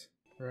eclipsed.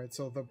 Alright,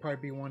 so there'll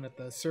probably be one at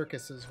the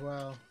circus as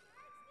well.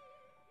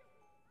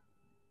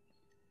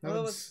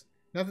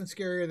 Nothing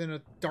scarier than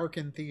a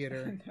darkened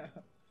theater. No.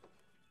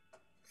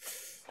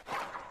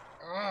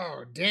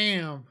 Oh,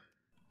 damn.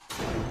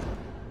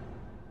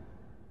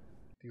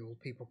 The old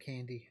people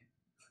candy.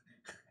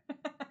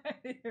 I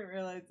didn't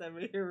realize that,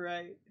 but you're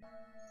right.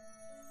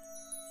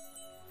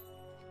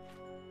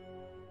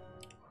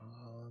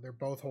 They're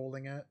both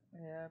holding it.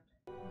 Yep.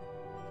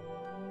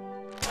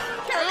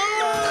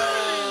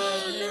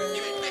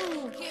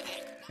 Oh!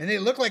 And they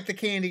look like the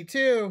candy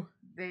too.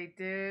 They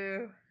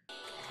do.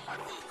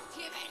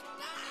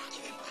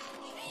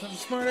 Is that a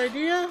smart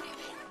idea?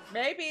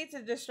 Maybe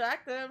to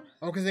distract them.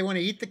 Oh, because they want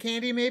to eat the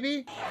candy,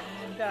 maybe?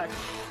 And duck.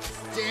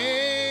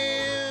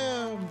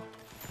 Damn!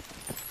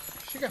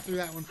 She got through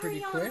that one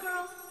pretty quick.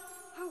 Girl.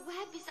 Her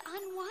web is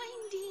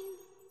unwinding.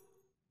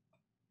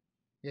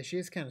 Yeah, she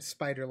is kind of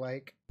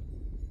spider-like.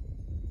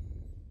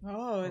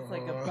 Oh, it's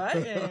like a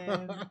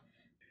button.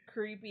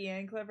 Creepy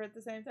and clever at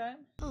the same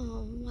time.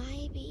 Oh,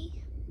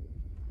 maybe.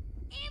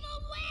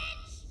 Evil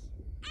witch!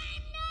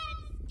 I'm not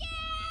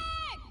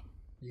scared!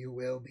 You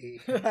will be.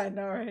 I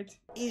know, right?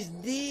 Is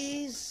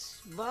this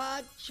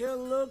what you're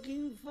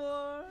looking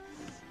for?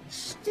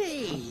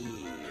 Stay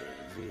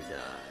with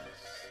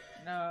us.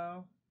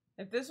 No.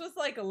 If this was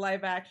like a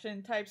live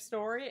action type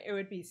story, it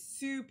would be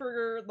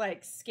super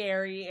like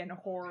scary and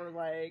horror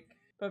like.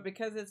 But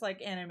because it's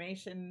like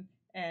animation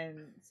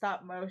and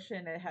stop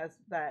motion, it has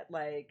that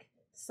like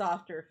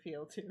softer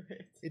feel to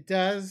it. It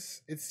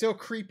does. It's still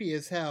creepy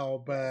as hell,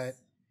 but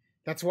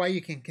that's why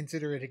you can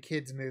consider it a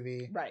kid's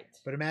movie. Right.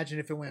 But imagine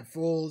if it went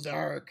full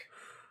dark.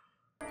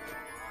 Oh,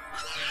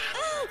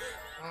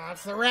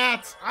 it's the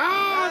rats.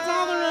 Oh, it's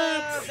all the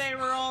rats. They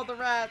were all the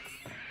rats.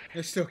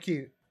 They're still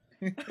cute.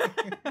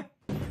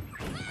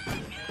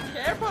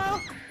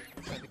 Careful.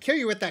 They kill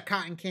you with that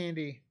cotton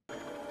candy.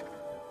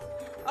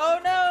 Oh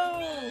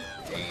no!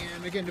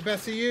 Damn, they're getting the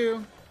best of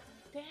you.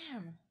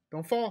 Damn.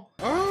 Don't fall.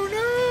 Oh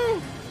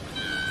no!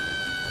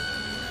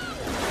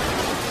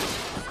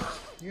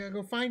 You gotta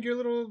go find your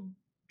little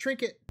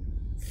trinket.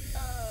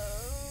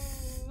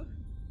 Oh,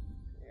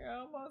 you're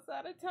almost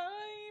out of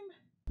time.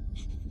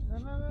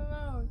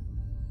 No.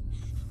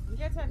 You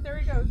got time. There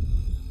he goes.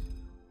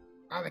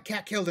 Oh, the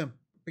cat killed him.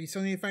 But you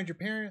still need to find your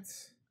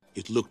parents.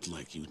 It looked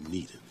like you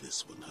needed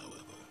this one,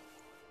 however.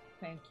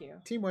 Thank you.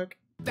 Teamwork.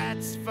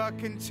 That's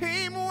fucking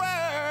teamwork!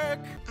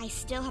 I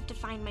still have to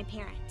find my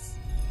parents.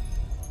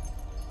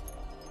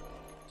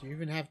 Do you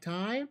even have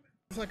time?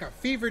 It's like a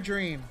fever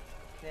dream.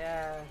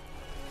 Yeah.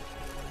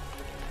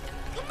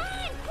 Come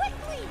on,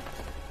 quickly!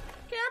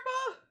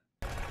 Careful!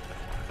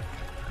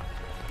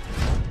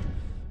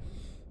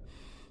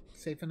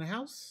 Safe in the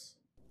house?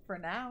 For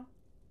now.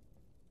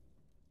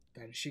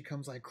 That if she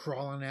comes like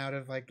crawling out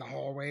of like the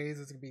hallways,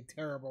 it's gonna be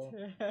terrible.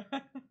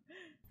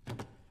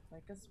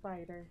 Like a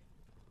spider.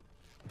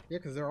 Yeah,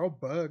 because they're all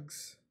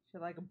bugs. She's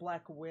like a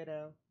black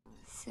widow.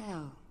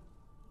 So.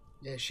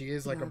 Yeah, she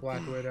is like a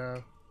black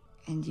widow.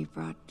 And you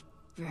brought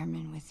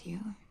vermin with you?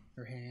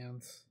 Her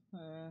hands.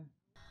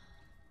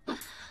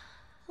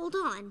 Hold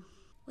on.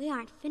 We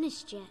aren't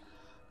finished yet.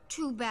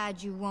 Too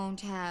bad you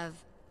won't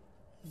have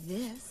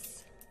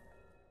this.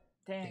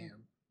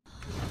 Damn.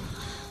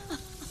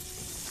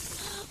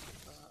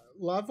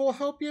 Love will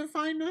help you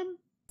find them?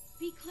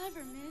 Be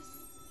clever, miss.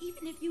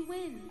 Even if you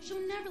win, she'll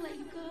never let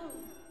you go.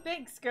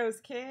 Thanks,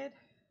 Ghost Kid.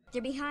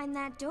 They're behind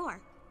that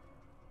door.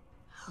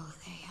 Oh,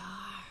 they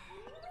are.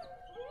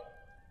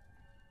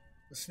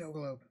 The snow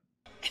globe.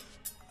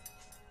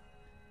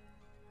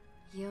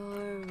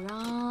 You're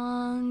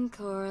wrong,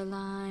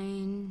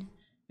 Coraline.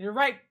 You're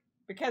right,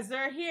 because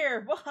they're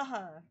here.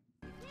 Oh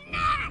no!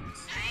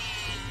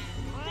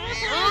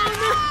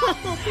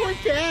 Poor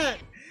cat!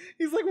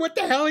 He's like, what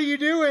the hell are you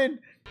doing?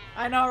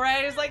 I know,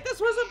 right? He's like,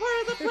 this wasn't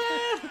part of the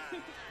plan.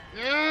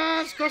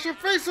 Yeah, scratch your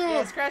face off!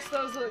 Yeah, scratch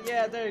those.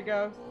 Yeah, there you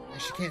go.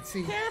 She can't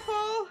see.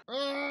 Careful!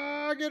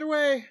 Get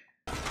away!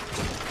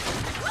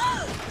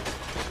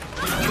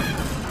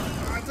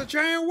 It's a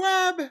giant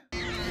web!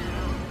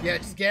 Yeah,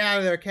 just get out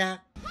of there, cat.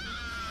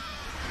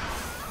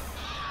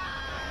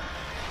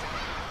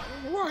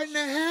 What in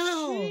the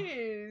hell?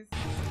 Jeez.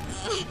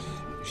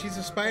 She's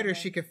a spider.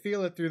 She can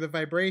feel it through the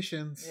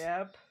vibrations.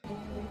 Yep.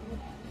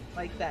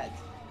 Like that.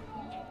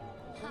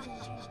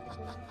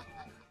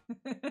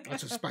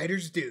 That's what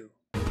spiders do.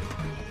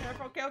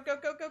 Careful. Go.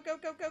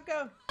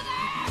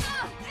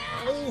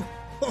 Oh.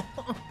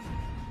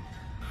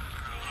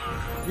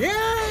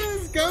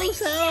 Yes!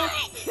 Ghost help!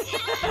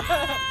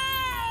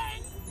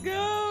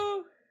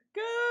 Go!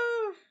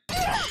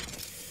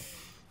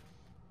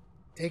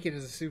 Take it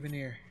as a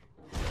souvenir.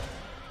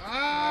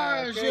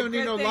 Yeah, she don't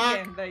need no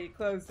lock. That you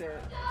closed it.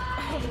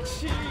 Oh,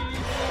 jeez.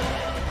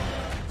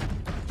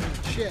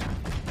 Shit.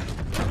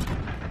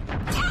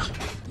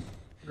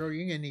 Girl,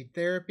 you're gonna need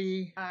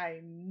therapy. I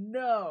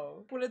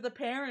know. What are the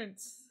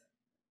parents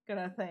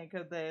gonna think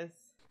of this?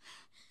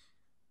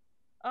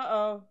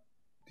 Uh-oh.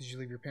 Did you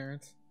leave your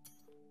parents?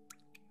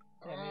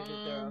 Yeah, maybe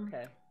they're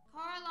okay.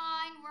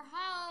 Coraline, we're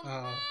home.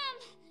 Oh.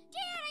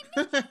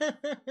 Mom!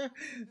 Dad, I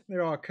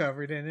They're all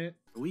covered in it.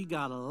 We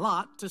got a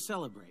lot to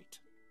celebrate.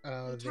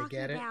 Oh, they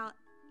get it? About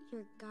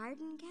your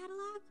garden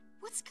catalog?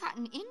 What's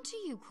gotten into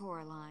you,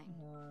 Coraline?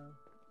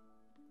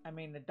 I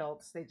mean,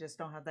 adults, they just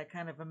don't have that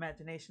kind of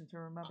imagination to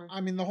remember.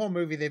 I mean, the whole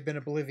movie they've been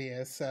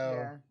oblivious, so...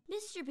 Yeah.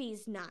 Mr.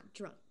 B's not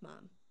drunk,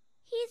 Mom.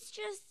 He's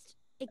just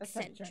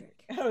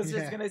eccentric. I was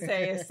just going to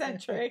say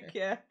eccentric,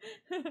 yeah.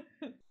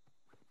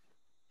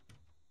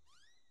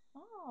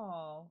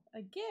 Oh,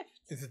 a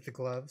gift. Is it the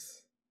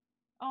gloves?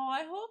 Oh,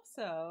 I hope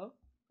so.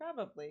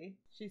 Probably.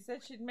 She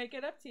said she'd make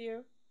it up to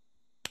you.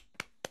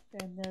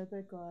 Then they're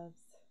the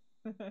gloves.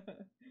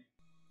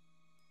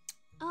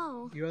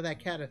 Oh. You owe that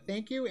cat a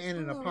thank you and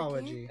an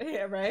apology.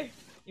 Yeah, right?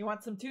 You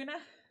want some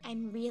tuna?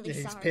 I'm really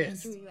He's sorry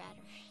pissed. I threw you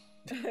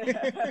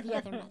at her. The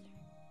other mother.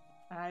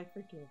 I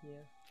forgive you.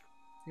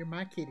 You're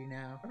my kitty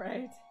now.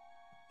 Right?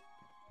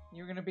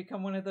 You're going to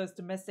become one of those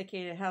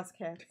domesticated house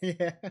cats.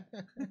 Yeah.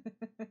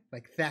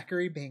 Like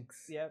Thackeray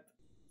Binks. Yep.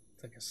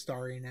 It's like a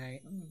starry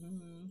night.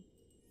 Mm-hmm.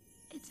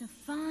 It's a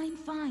fine,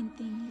 fine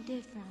thing you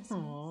did for us.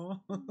 Aww.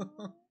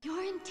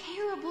 You're in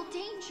terrible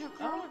danger,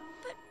 girl.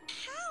 But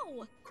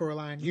how?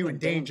 Coraline, you in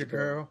danger,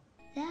 girl.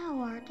 Thou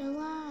art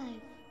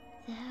alive.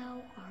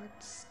 Thou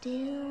art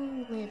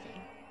still living.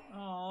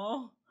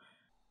 Oh,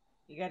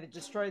 you got to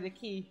destroy the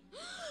key.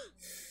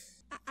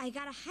 I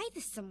gotta hide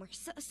this somewhere.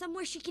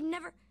 Somewhere she can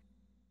never...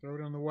 Throw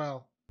it on the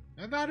well.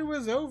 I thought it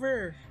was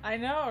over. I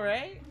know,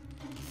 right?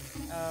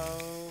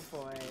 Oh,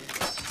 boy.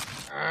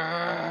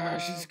 Ah,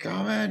 she's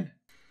coming.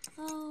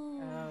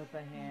 Oh,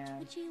 the hand.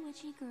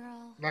 Witchy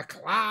girl. The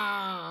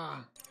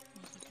claw.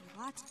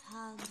 Lots of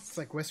hugs. It's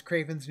like Wes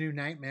Craven's New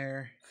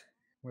Nightmare,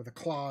 where the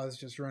claw is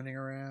just running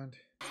around.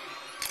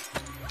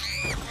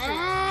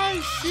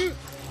 Oh, shoot.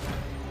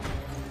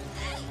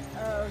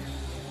 Oh,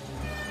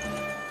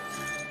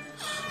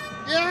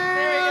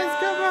 yes,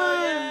 come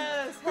on.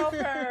 Yes, help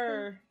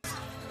her.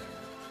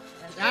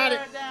 And Got throw it.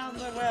 her down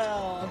the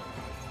well.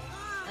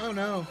 Oh,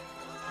 no.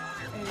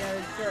 And you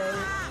gotta throw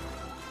it.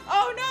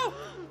 Oh, no.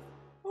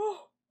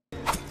 Oh.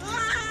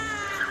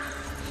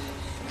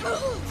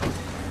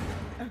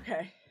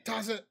 Okay.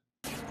 Toss it.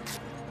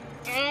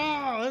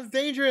 Oh, that's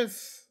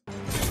dangerous. You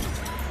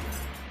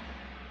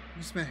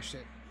smashed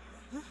it.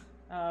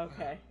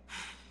 Okay.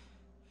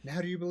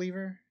 Now do you believe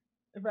her?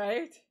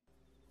 Right?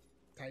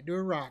 Tied to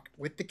a rock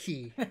with the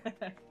key.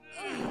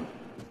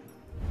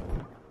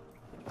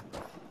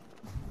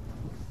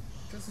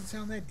 Doesn't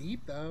sound that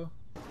deep, though.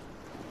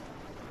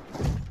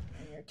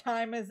 And your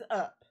time is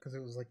up. Because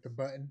it was like the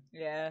button.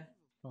 Yeah.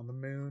 On the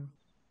moon.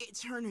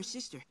 It's her and her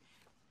sister.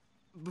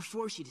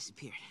 Before she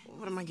disappeared.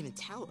 What am I gonna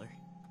tell her?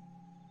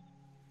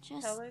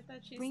 Just tell her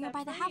that she's bring her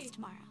by the free. house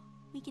tomorrow.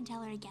 We can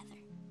tell her together.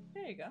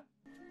 There you go.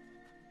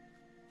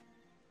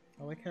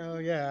 I like how,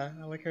 yeah,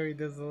 I like how he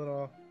does the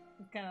little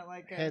It's kind of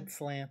like head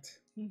slant.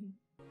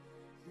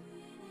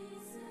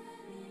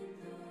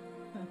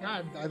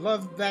 God, I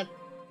love that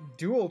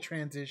dual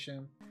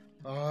transition.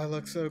 Oh, it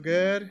looks so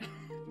good.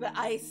 The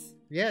ice.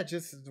 Yeah,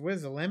 just, what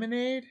is it,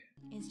 lemonade?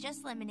 It's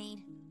just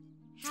lemonade.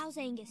 How's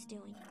Angus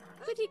doing?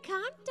 But he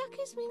can't duck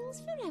his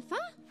wings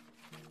forever.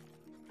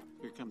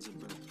 Here comes a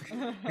bird.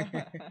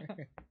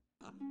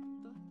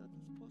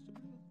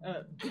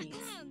 Beast.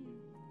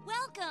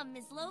 Welcome,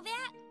 Miss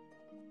Lovat.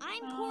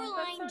 I'm Oh,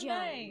 Coraline that's so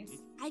Jones.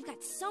 nice. I've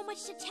got so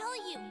much to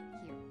tell you.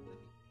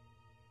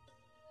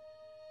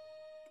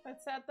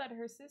 That's sad that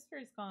her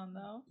sister's gone,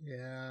 though.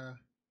 Yeah,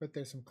 but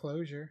there's some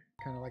closure.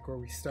 Kind of like where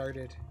we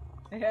started.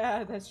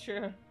 Yeah, that's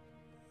true.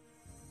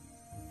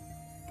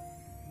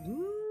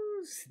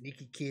 Ooh,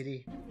 sneaky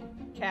kitty.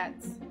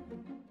 Cats.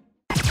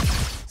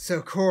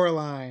 So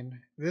Coraline,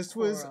 this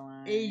was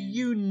a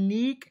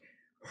unique,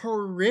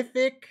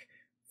 horrific,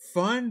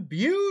 fun,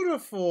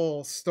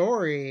 beautiful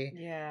story.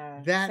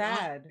 Yeah, that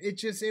sad.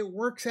 It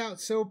works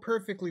out so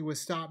perfectly with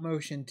stop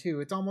motion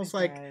too. It's almost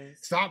like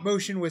stop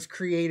motion was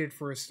created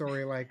for a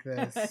story like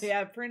this.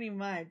 Yeah, pretty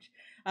much.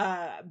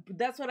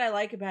 That's what I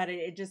like about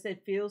it.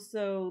 It feels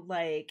so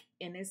like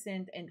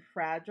innocent and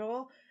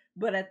fragile,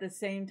 but at the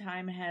same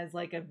time has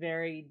like a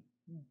very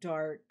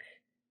dark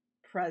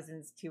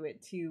presence to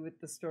it too, with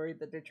the story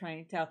that they're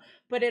trying to tell.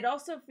 But it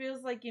also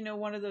feels like, you know,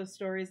 one of those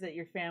stories that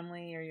your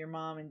family or your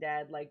mom and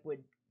dad like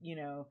would, you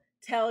know,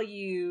 tell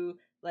you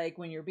like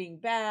when you're being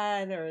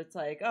bad, or it's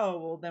like, oh,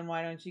 well then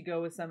why don't you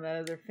go with some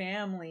other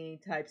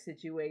family type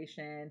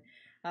situation.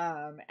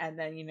 And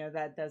then, you know,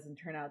 that doesn't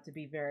turn out to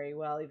be very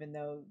well, even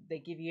though they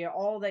give you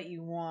all that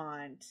you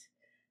want.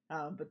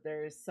 But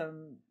there's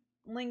some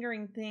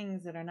lingering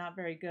things that are not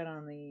very good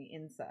on the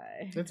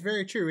inside. That's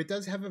very true. It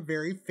does have a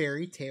very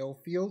fairy tale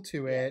feel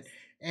to it.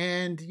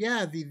 And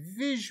yeah, the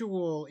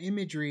visual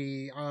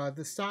imagery,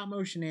 the stop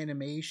motion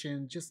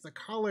animation, just the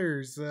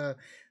colors,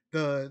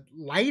 the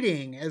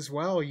lighting as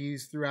well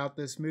used throughout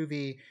this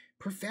movie,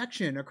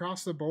 perfection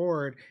across the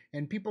board.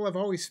 And people have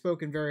always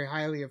spoken very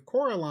highly of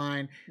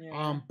Coraline,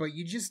 but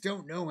you just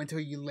don't know until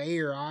you lay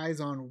your eyes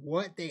on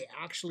what they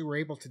actually were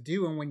able to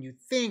do. And when you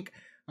think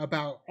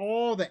about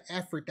all the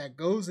effort that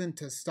goes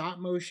into stop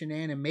motion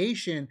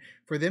animation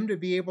for them to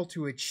be able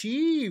to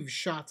achieve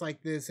shots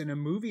like this in a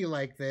movie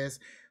like this,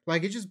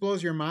 like, it just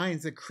blows your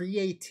minds, the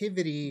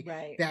creativity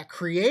that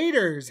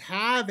creators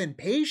have and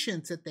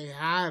patience that they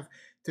have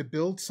to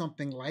build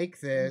something like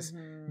this.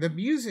 The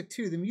music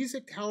too, the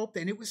music helped,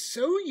 and it was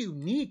so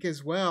unique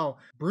as well.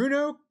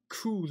 Bruno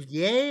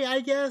Coulier,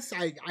 I guess.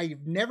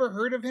 I've never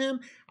heard of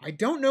him. I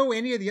don't know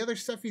any of the other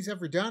stuff he's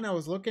ever done. I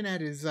was looking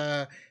at his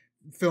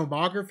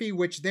filmography,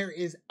 which there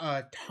is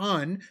a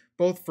ton,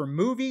 both for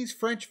movies,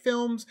 French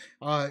films,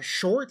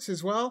 shorts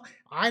as well.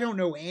 I don't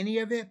know any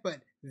of it,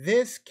 but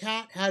this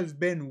cat has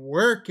been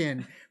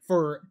working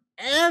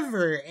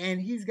forever,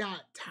 and he's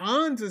got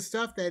tons of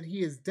stuff that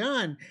he has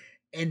done.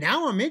 And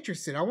now I'm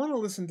interested. I want to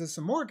listen to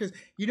some more because,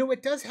 you know,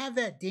 it does have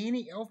that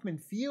Danny Elfman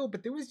feel,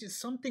 but there was just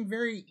something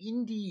very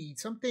indie,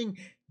 something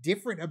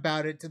different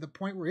about it, to the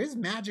point where his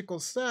magical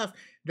stuff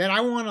that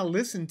I want to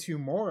listen to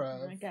more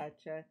of. I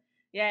gotcha.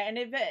 Yeah, and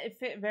it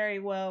fit very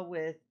well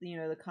with, you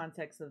know, the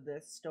context of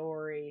this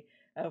story,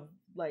 of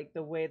like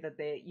the way that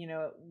they, you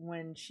know,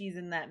 when she's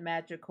in that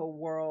magical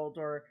world,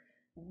 or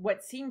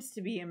what seems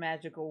to be a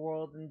magical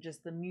world, and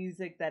just the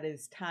music that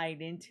is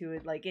tied into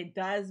it, like, it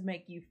does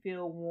make you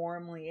feel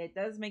warmly. It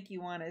does make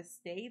you want to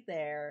stay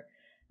there.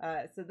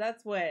 So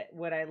that's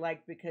what I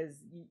like, because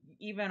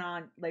even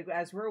on, like,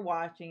 as we're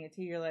watching it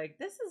too, you're like,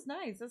 this is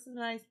nice. This is a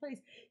nice place.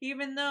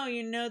 Even though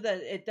you know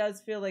that it does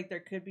feel like there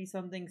could be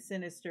something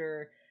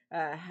sinister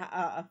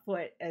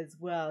afoot as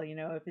well. You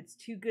know, if it's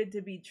too good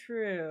to be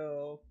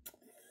true,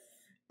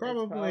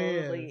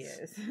 Probably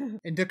is.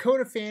 And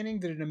Dakota Fanning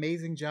did an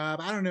amazing job.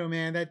 I don't know,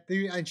 man.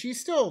 And she's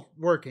still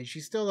working.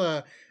 She's still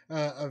a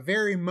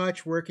very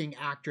much working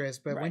actress.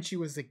 But when she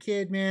was a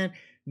kid, man,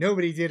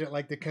 nobody did it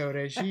like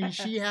Dakota.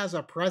 She has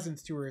a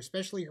presence to her,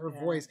 especially her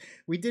voice.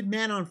 We did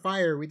Man on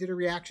Fire. We did a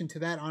reaction to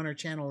that on our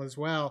channel as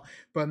well.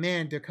 But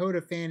man, Dakota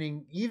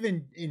Fanning,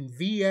 even in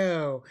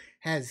VO,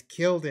 has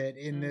killed it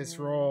in this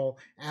role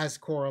as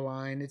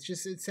Coraline. It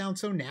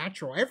sounds so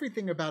natural.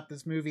 Everything about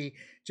this movie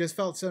just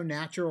felt so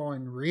natural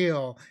and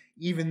real,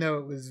 even though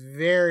it was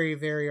very,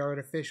 very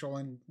artificial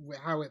in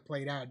how it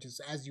played out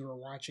just as you were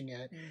watching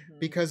it,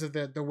 because of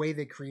the way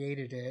they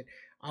created it.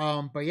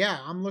 But yeah,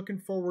 I'm looking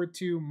forward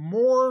to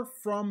more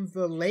from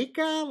the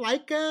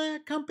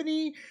Leica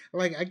company.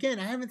 Like, again,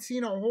 I haven't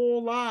seen a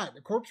whole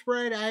lot. Corpse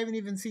Bride, I haven't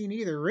even seen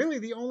either. Really,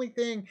 the only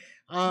thing...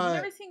 You've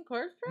never seen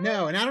Corpse Bride?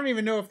 No, and I don't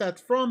even know if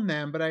that's from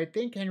them, but I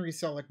think Henry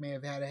Selick may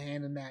have had a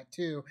hand in that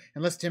too,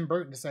 unless Tim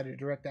Burton decided to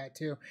direct that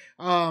too.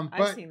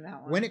 I've seen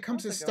that one. When it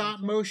comes to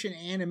stop motion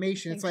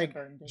animation, it's like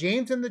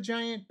James and the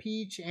Giant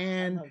Peach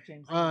and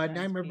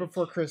Nightmare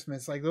Before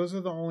Christmas. Like, those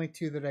are the only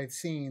two that I've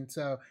seen.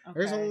 So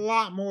there's a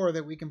lot more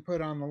that we can put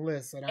on the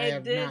list that I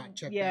have not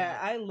checked out. Yeah,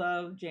 I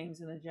love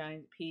James and the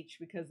Giant Peach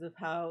because of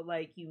how,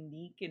 like,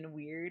 unique and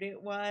weird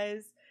it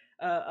was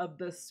of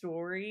the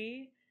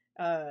story.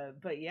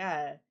 But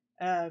yeah,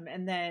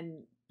 and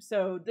then,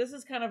 so this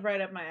is kind of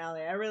right up my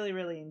alley. I really,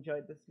 really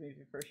enjoyed this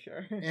movie for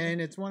sure. And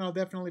it's one I'll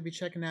definitely be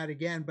checking out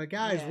again. But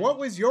guys, what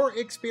was your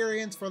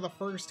experience for the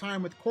first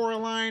time with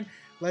Coraline?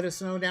 Let us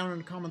know down in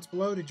the comments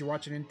below. Did you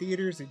watch it in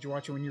theaters? Did you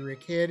watch it when you were a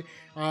kid?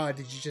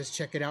 Did you just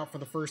check it out for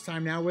the first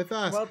time now with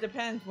us? Well, it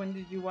depends. When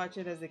did you watch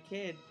it as a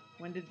kid?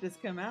 When did this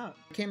come out?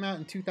 It came out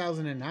in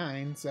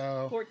 2009,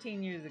 so...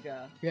 14 years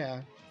ago.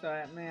 Yeah. So,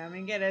 I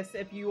mean, get us,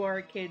 if you are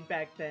a kid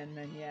back then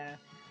yeah.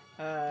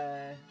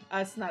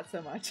 Us, not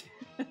so much.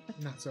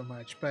 Not so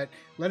much, but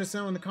let us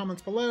know in the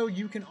comments below.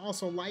 You can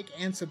also like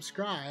and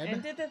subscribe.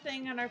 And did the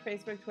thing on our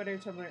Facebook, Twitter,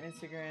 Tumblr,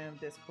 Instagram,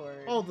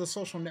 Discord. All the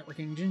social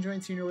networking gin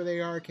joints, you know where they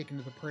are. Kick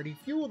into the party,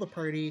 fuel the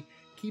party,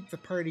 keep the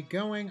party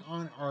going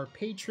on our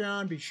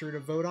Patreon. Be sure to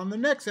vote on the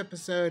next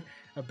episode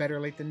of Better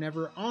Late Than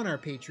Never on our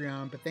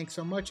Patreon. But thanks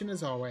so much, and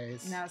as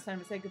always, now it's time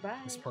to say goodbye.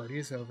 This party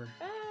is over.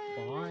 Bye.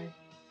 Bye.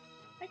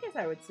 I guess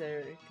I would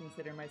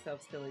consider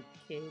myself still a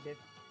kid if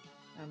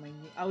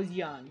I was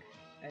young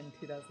in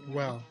 2009.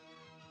 Well,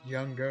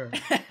 younger.